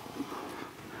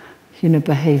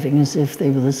 behaving as if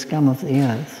they were the scum of the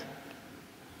earth.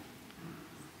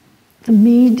 The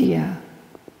media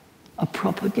are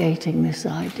propagating this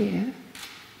idea.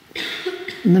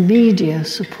 And the media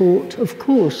support, of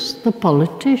course, the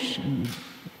politicians.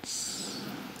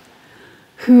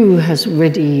 Who has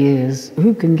ready ears?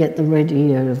 Who can get the ready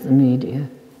ear of the media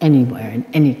anywhere, in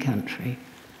any country?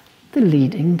 The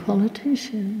leading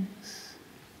politicians,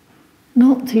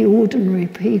 not the ordinary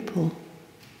people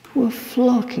who are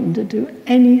flocking to do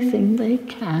anything they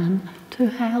can to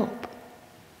help.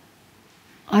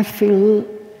 I feel,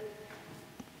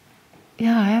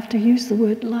 I have to use the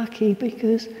word lucky,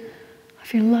 because I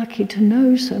feel lucky to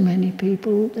know so many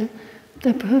people.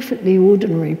 They're perfectly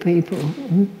ordinary people,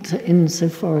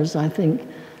 insofar as I think,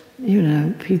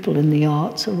 people in the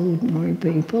arts are ordinary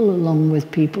people, along with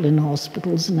people in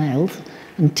hospitals and health,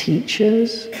 and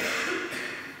teachers.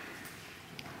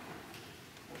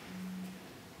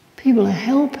 People are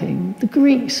helping. The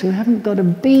Greeks who haven't got a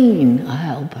bean are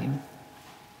helping.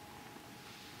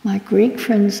 My Greek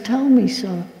friends tell me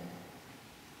so.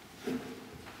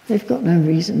 They've got no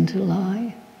reason to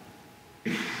lie.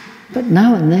 But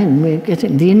now and then we're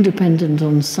getting... The Independent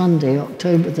on Sunday,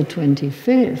 October the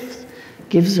 25th,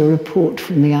 gives a report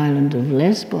from the island of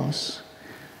Lesbos,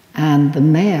 and the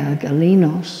mayor,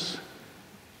 Galinos,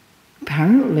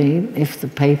 apparently, if the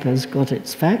paper's got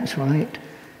its facts right,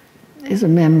 is a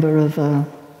member of a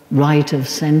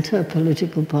right-of-centre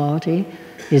political party.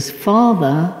 His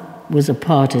father was a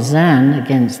partisan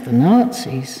against the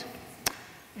Nazis.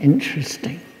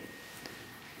 Interesting.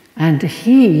 And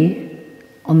he,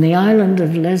 on the island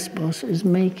of Lesbos, is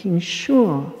making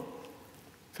sure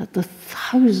that the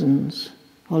thousands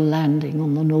who are landing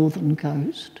on the northern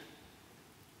coast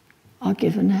are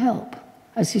given help.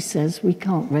 as he says, we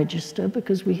can't register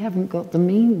because we haven't got the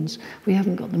means. We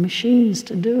haven't got the machines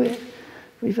to do it.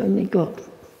 We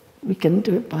can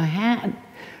do it by hand.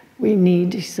 We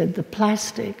need, he said, the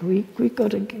plastic. We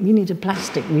need a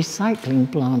plastic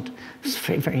recycling plant. It's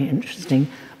very, very interesting.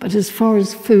 But as far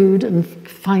as food and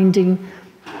finding,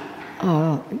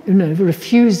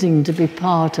 refusing to be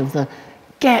part of the,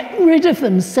 get rid of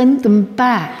them, send them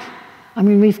back. I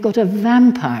mean, we've got a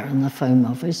vampire in the Home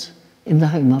Office,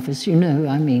 you know,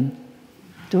 I mean.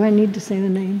 Do I need to say the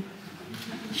name?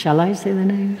 Shall I say the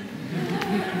name?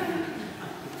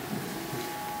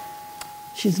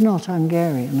 She's not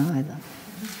Hungarian either.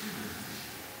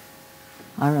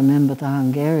 I remember the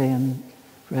Hungarian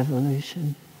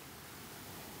Revolution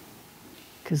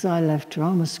because I left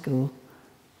drama school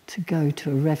to go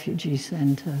to a refugee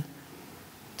centre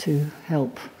to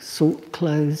help sort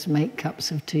clothes, make cups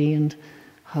of tea and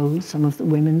hold some of the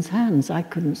women's hands. I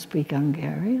couldn't speak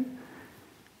Hungarian,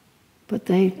 but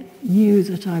they knew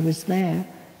that I was there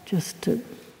just to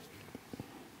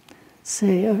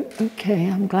say, oh, okay,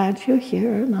 I'm glad you're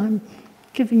here and I'm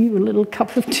giving you a little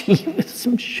cup of tea with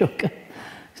some sugar.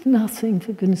 It's nothing,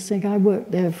 for goodness sake. I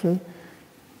worked there for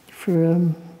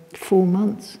 4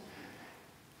 months.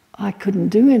 I couldn't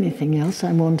do anything else.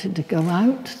 I wanted to go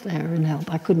out there and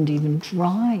help. I couldn't even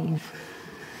drive.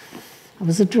 I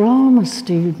was a drama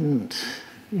student,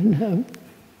 you know.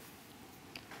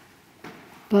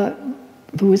 But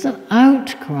there was an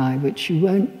outcry which you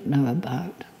won't know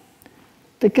about.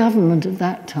 The government at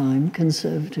that time,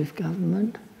 Conservative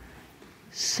government,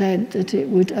 said that it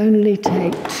would only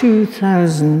take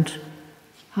 2,000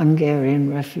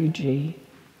 Hungarian refugees.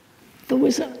 There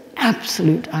was an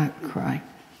absolute outcry.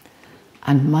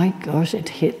 And my gosh, it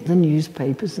hit the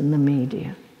newspapers and the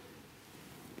media.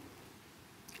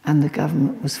 And the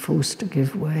government was forced to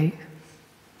give way.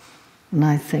 And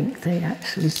I think they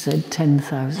actually said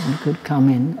 10,000 could come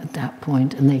in at that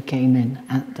point, and they came in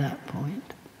at that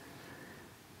point.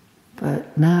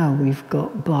 But now we've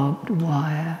got barbed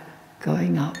wire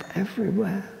going up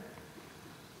everywhere.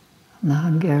 And the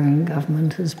Hungarian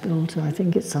government has built, I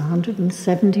think it's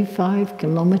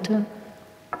 175-kilometre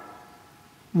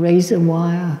razor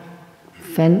wire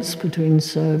fence between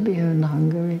Serbia and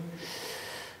Hungary.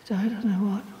 I don't know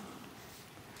what.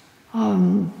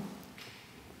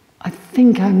 I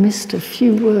think I missed a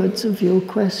few words of your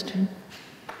question.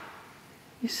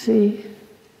 You see,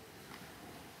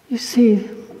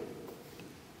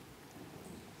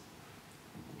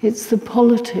 it's the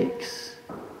politics.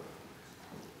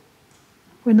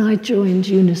 When I joined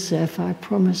UNICEF, I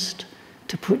promised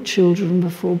to put children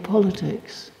before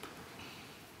politics.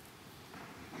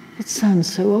 It sounds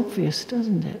so obvious,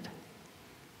 doesn't it?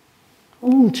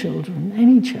 All children,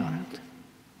 any child,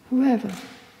 whoever.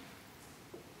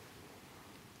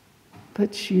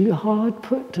 But you're hard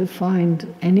put to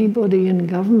find anybody in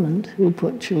government who'll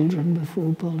put children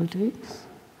before politics.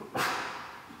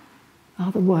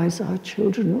 Otherwise, our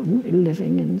children wouldn't be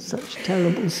living in such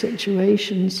terrible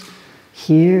situations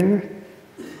here,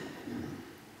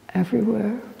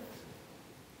 everywhere.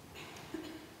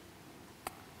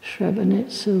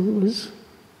 Srebrenica was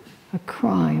a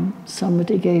crime.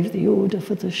 Somebody gave the order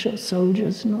for the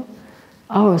soldiers, not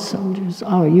our soldiers,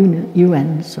 our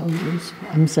UN soldiers,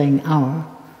 I'm saying our,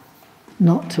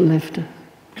 not to lift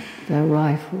their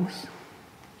rifles.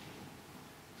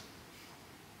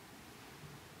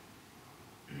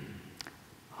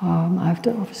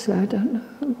 Obviously, I don't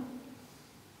know.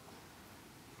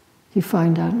 You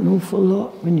find out an awful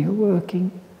lot when you're working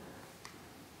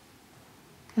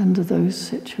under those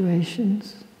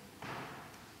situations.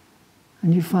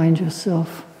 And you find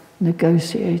yourself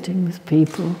negotiating with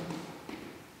people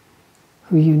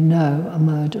who you know are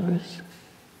murderers,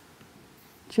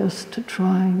 just to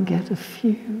try and get a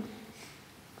few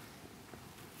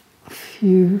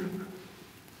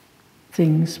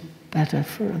things better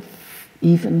for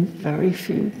even very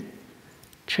few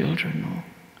children or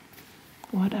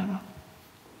whatever.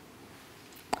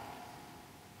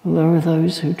 Well, there are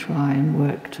those who try and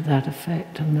work to that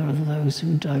effect, and there are those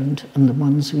who don't, and the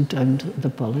ones who don't are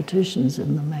the politicians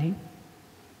in the main.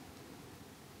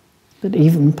 But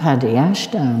even Paddy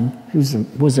Ashdown, who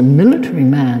was a military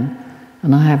man,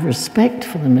 and I have respect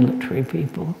for the military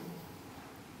people,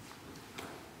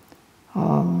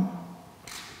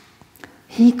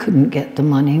 he couldn't get the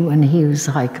money when he was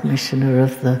High Commissioner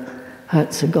of the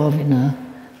Herzegovina,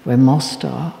 where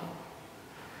Mostar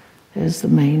is the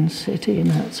main city in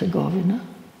Herzegovina.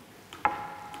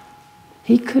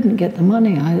 He couldn't get the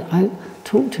money. I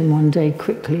talked to him one day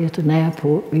quickly at an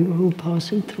airport. We were all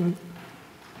passing through.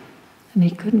 And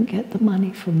he couldn't get the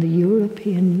money from the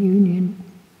European Union.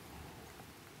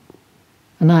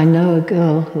 And I know a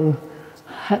girl who,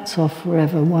 hats off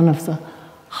forever, one of the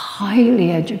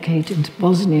highly educated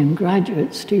Bosnian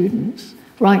graduate students.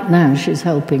 Right now she's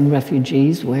helping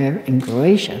refugees where in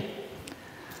Croatia.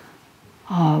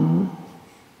 Her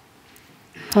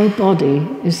body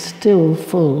is still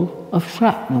full of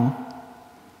shrapnel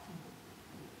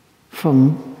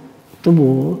from the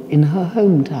war in her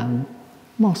hometown,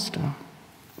 Mostar.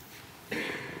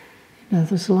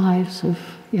 There's lives of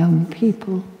young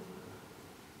people.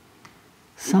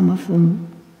 Some of them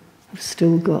have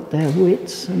still got their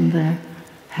wits and their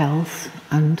health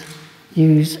and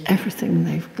use everything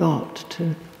they've got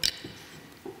to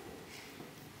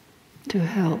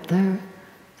help. They're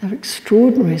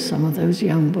extraordinary, some of those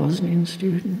young Bosnian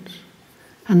students.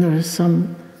 And there are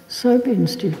some Serbian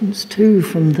students too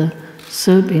from the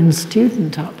Serbian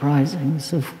student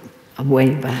uprisings of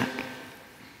way back.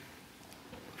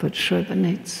 But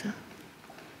Srebrenica,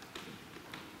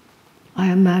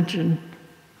 I imagine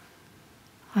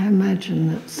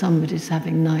that somebody's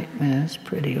having nightmares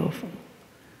pretty often.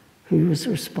 Who was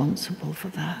responsible for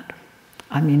that?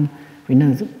 I mean, we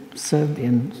know the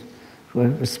Serbians were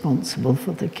responsible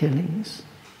for the killings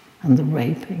and the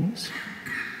rapings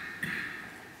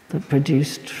that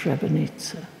produced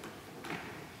Srebrenica.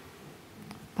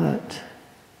 But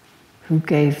who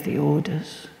gave the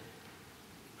orders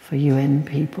for UN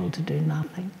people to do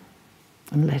nothing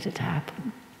and let it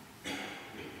happen?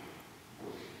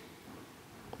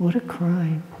 What a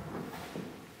crime.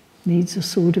 Needs a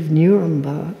sort of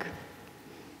Nuremberg,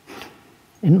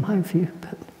 in my view.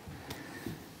 But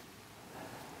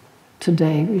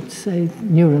today we'd say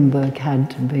Nuremberg had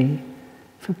to be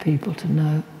for people to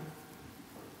know.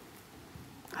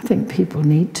 I think people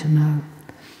need to know.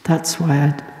 That's why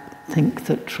I think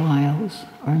that trials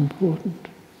are important.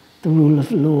 The rule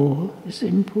of law is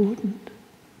important.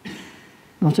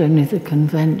 Not only the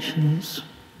conventions,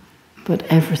 but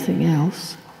everything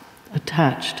else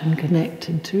attached and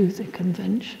connected to the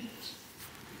conventions.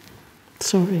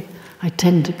 Sorry, I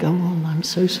tend to go on, I'm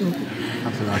so sorry.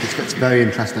 That's all right, it's very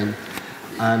interesting.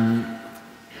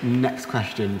 Next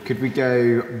question, could we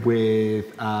go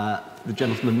with the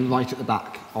gentleman right at the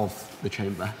back of the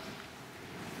chamber?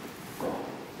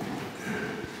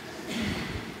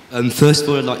 First of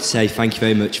all, I'd like to say thank you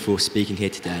very much for speaking here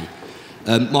today.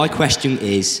 My question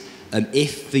is,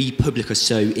 if the public are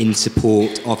so in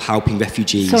support of helping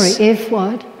refugees... Sorry, if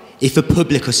what? If the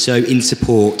public are so in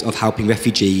support of helping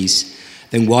refugees,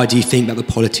 then why do you think that the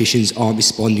politicians aren't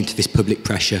responding to this public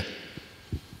pressure?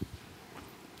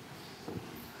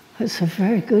 That's a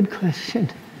very good question.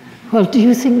 Well, do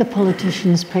you think the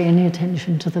politicians pay any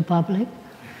attention to the public?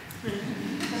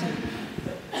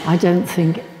 I don't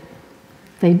think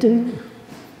they do.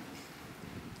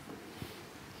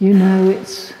 You know,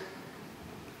 it's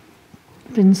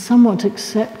been somewhat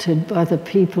accepted by the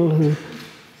people who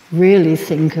really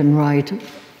think and write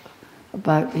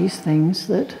about these things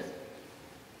that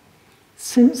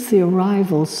since the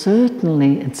arrival,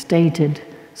 certainly it's dated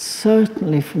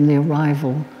certainly from the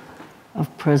arrival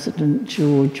of President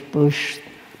George Bush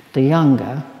the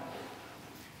Younger,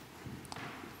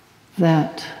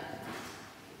 that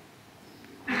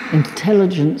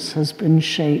intelligence has been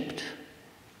shaped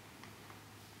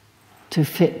to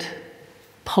fit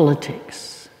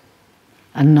politics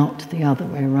and not the other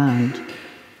way around.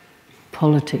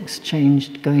 Politics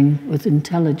changed going with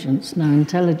intelligence. Now,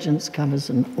 intelligence covers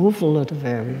an awful lot of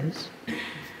areas,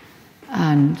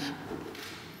 and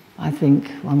I think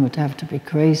one would have to be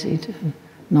crazy to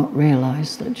not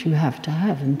realize that you have to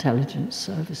have intelligence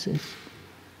services,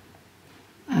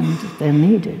 and they're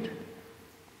needed.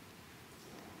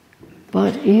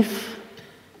 But if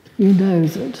you know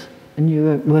that, and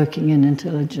you're working in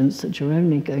intelligence, that you're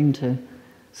only going to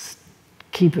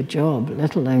keep a job,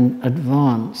 let alone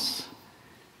advance,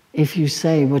 if you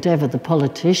say whatever the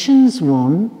politicians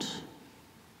want,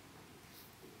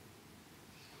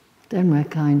 then we're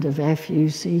kind of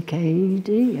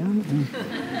F-U-C-K-E-D, aren't we?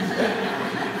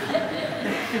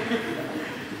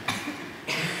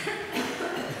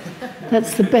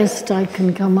 That's the best I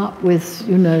can come up with,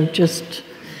 you know, just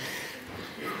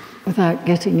without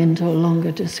getting into a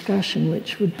longer discussion,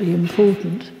 which would be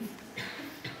important.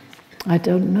 I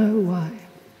don't know why.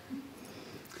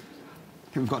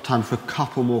 I think we've got time for a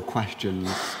couple more questions.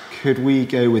 Could we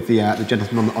go with the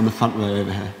gentleman on the front row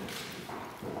over here?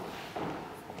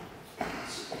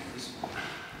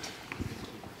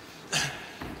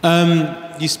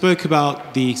 You spoke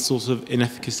about the sort of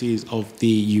inefficacies of the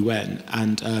UN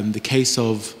and the case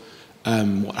of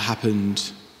what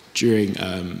happened during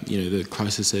the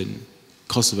crisis in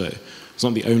Kosovo. It's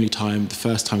not the only time, the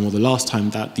first time or the last time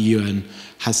that the UN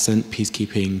has sent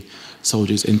peacekeeping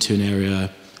soldiers into an area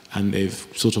and they've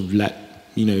sort of let,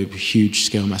 huge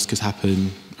scale massacres happen.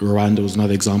 Rwanda was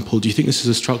another example. Do you think this is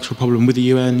a structural problem with the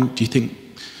UN? Do you think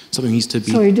something needs to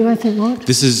be... Sorry, do I think what?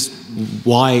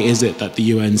 Why is it that the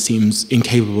UN seems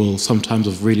incapable sometimes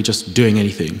of really just doing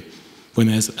anything when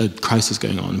there's a crisis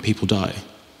going on and people die?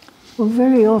 Well,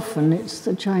 very often it's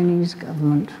the Chinese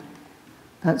government.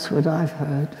 That's what I've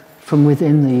heard from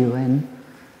within the UN.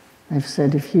 They've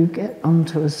said if you get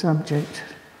onto a subject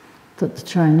that the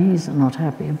Chinese are not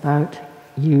happy about,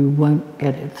 you won't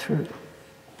get it through.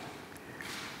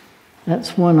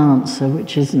 That's one answer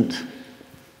which isn't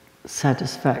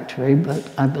satisfactory, but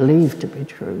I believe to be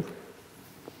true.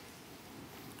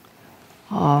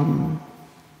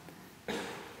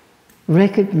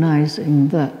 Recognizing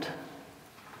that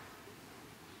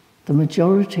the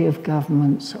majority of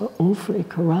governments are awfully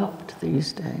corrupt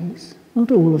these days.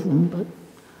 Not all of them, but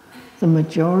the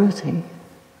majority.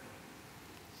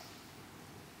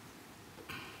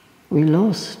 We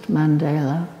lost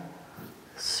Mandela,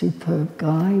 superb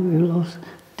guy. We lost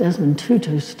Desmond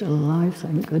Tutu's still alive,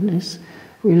 thank goodness.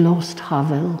 We lost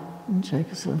Havel in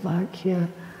Czechoslovakia.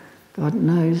 God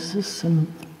knows there's some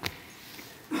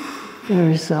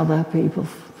various other people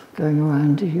going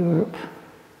around to Europe,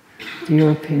 the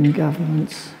European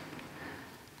governments.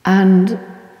 And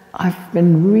I've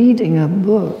been reading a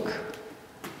book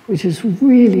which is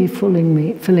really filling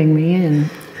me in.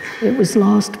 It was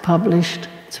last published,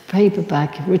 it's a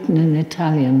paperback written in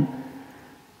Italian,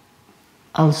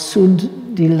 Al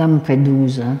Sud di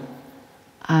Lampedusa.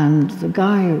 And the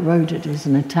guy who wrote it is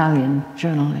an Italian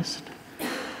journalist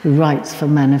who writes for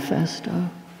Manifesto.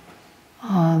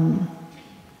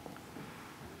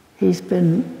 He's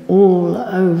been all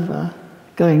over,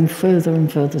 going further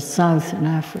and further south in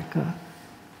Africa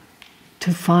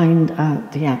to find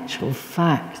out the actual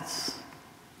facts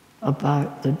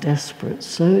about the desperate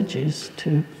surges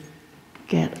to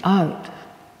get out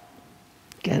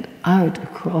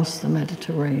across the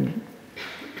Mediterranean,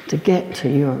 to get to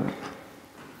Europe.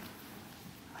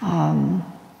 And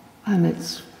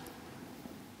it's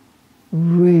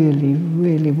really,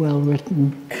 really well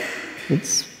written.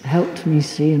 It's helped me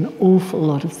see an awful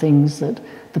lot of things that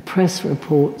the press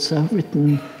reports are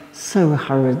written so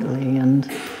hurriedly,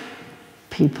 and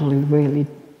people who really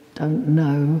don't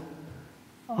know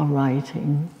are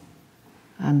writing.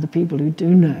 And the people who do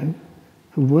know,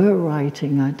 who were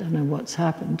writing, I don't know what's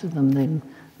happened to them, then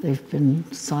they've been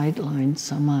sidelined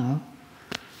somehow.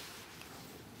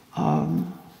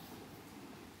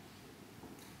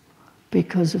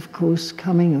 Because, of course,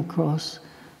 coming across,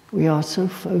 we are so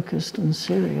focused on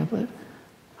Syria, but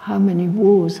how many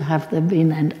wars have there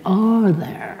been and are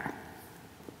there?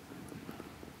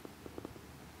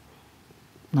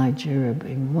 Nigeria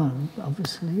being one,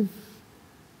 obviously,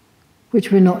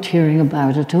 which we're not hearing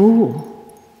about at all.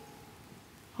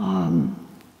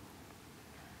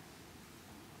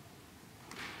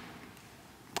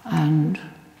 And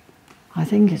I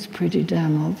think it's pretty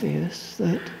damn obvious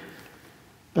that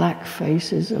black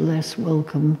faces are less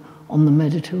welcome on the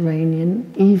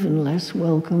Mediterranean, even less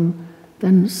welcome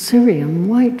than Syrian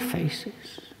white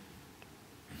faces.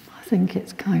 I think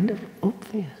it's kind of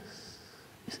obvious,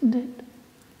 isn't it?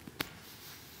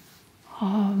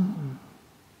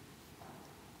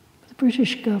 The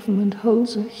British government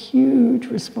holds a huge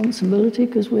responsibility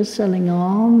because we're selling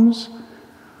arms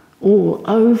all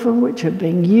over, which are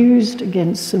being used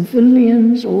against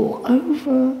civilians all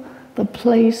over the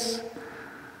place.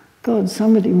 God,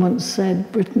 somebody once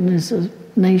said Britain is a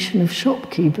nation of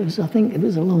shopkeepers. I think it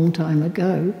was a long time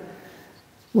ago.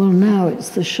 Well, now it's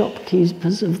the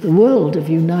shopkeepers of the world have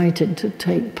united to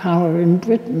take power in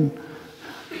Britain.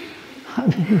 I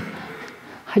mean,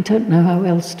 I don't know how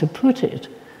else to put it.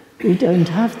 We don't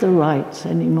have the rights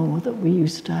anymore that we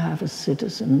used to have as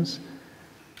citizens,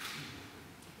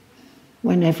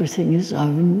 when everything is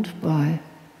owned by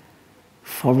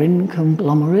foreign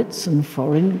conglomerates and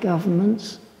foreign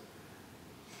governments.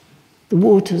 The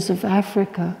waters of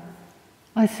Africa,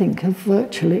 I think, have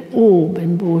virtually all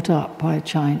been bought up by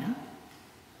China.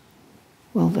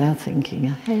 Well, they're thinking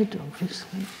ahead,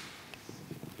 obviously.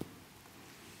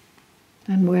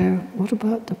 And what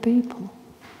about the people?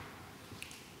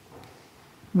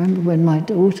 Remember when my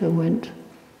daughter went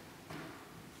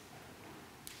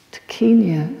to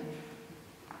Kenya,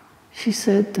 she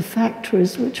said the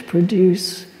factories which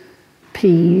produce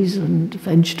peas and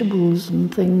vegetables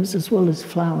and things, as well as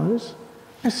flowers,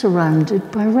 are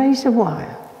surrounded by razor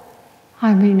wire.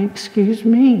 I mean, excuse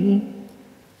me.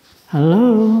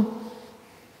 Hello?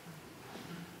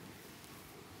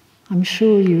 I'm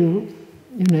sure you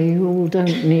You know, you all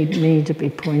don't need me to be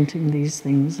pointing these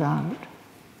things out.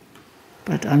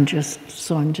 But I'm just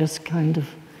kind of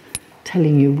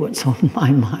telling you what's on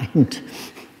my mind.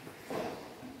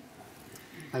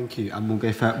 Thank you. And we'll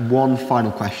go for one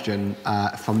final question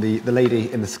from the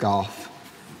lady in the scarf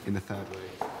in the third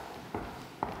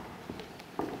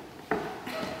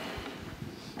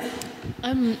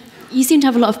row. You seem to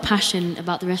have a lot of passion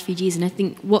about the refugees, and I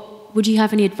think, would you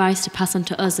have any advice to pass on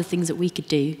to us, the things that we could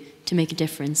do to make a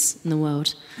difference in the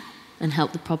world and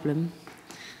help the problem?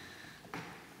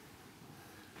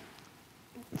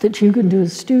 That you can do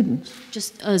as students?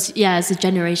 Just us, yeah, as a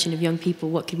generation of young people,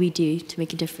 what could we do to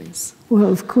make a difference?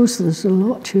 Well, of course, there's a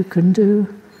lot you can do.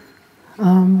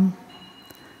 An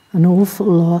awful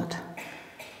lot.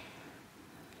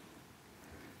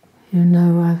 You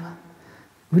know,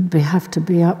 it would have to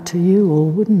be up to you all,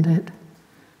 wouldn't it,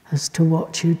 as to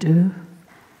what you do?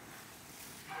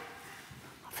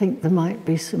 I think there might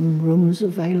be some rooms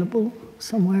available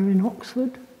somewhere in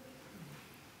Oxford.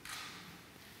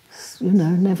 You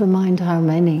know, never mind how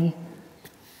many.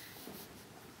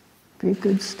 Be a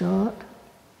good start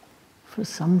for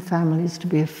some families to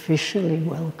be officially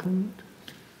welcomed,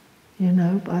 you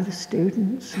know, by the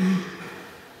students, and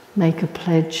make a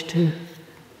pledge to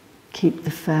keep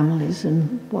the families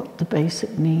in what the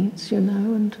basic needs, you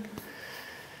know, and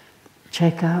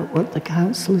check out what the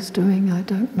council is doing. I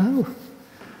don't know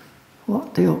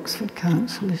what the Oxford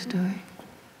Council is doing.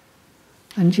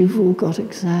 And you've all got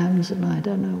exams and I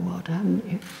don't know what, haven't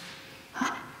you?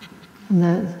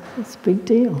 And it's a big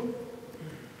deal.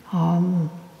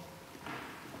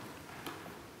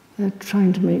 They're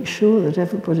trying to make sure that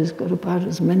everybody's got about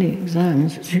as many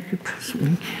exams as you could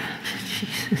possibly get.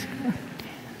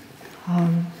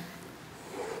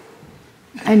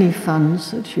 Any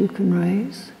funds that you can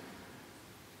raise,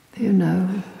 you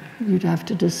know, you'd have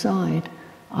to decide.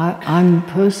 I'm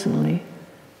personally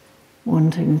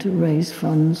wanting to raise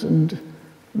funds and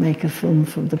make a film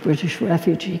for the British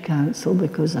Refugee Council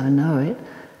because I know it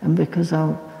and because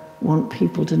I want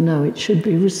people to know it should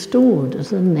be restored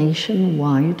as a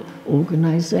nationwide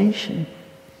organisation.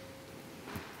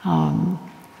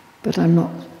 But I'm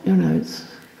not, you know,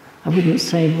 I wouldn't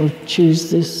say, well, choose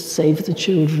this, Save the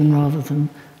Children, rather than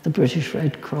the British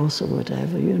Red Cross or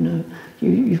whatever, you know.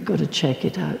 You've got to check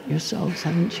it out yourselves,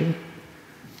 haven't you?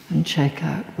 And check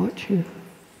out what you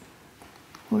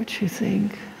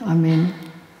think. I mean,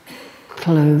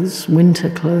 clothes, winter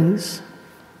clothes.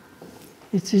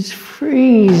 It is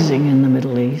freezing in the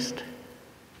Middle East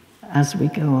as we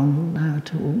go on now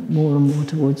to more and more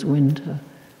towards winter.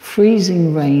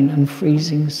 Freezing rain and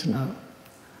freezing snow.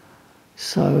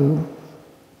 So,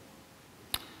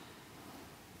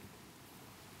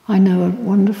 I know a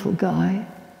wonderful guy.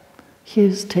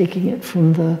 He's taking it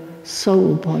from the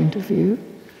soul point of view.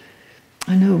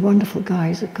 I know a wonderful guy,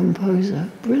 he's a composer,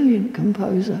 brilliant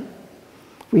composer.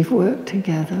 We've worked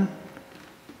together,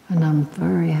 and I'm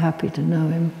very happy to know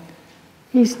him.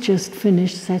 He's just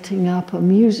finished setting up a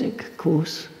music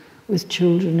course with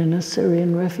children in a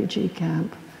Syrian refugee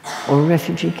camp, or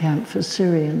refugee camp for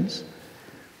Syrians,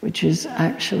 which is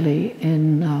actually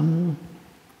in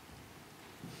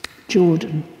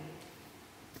Jordan.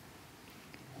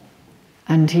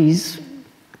 And he's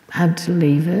had to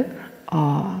leave it,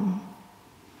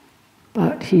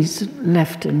 but he's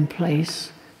left in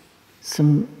place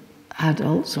some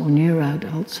adults or near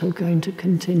adults who are going to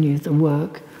continue the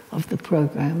work of the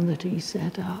program that he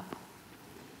set up.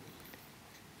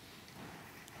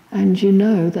 And you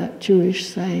know that Jewish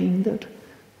saying that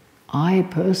I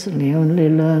personally only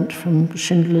learnt from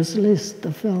Schindler's List,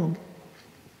 the film.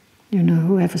 You know,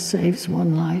 whoever saves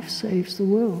one life saves the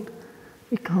world.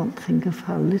 We can't think of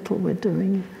how little we're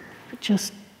doing, but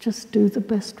just do the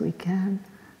best we can.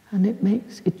 And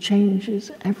it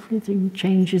changes, everything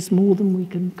changes more than we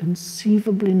can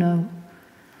conceivably know.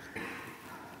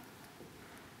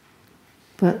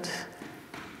 But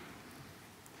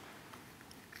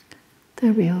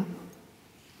there we are.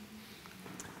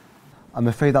 I'm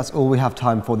afraid that's all we have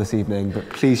time for this evening, but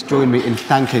please join me in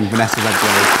thanking Vanessa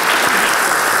Redgrave.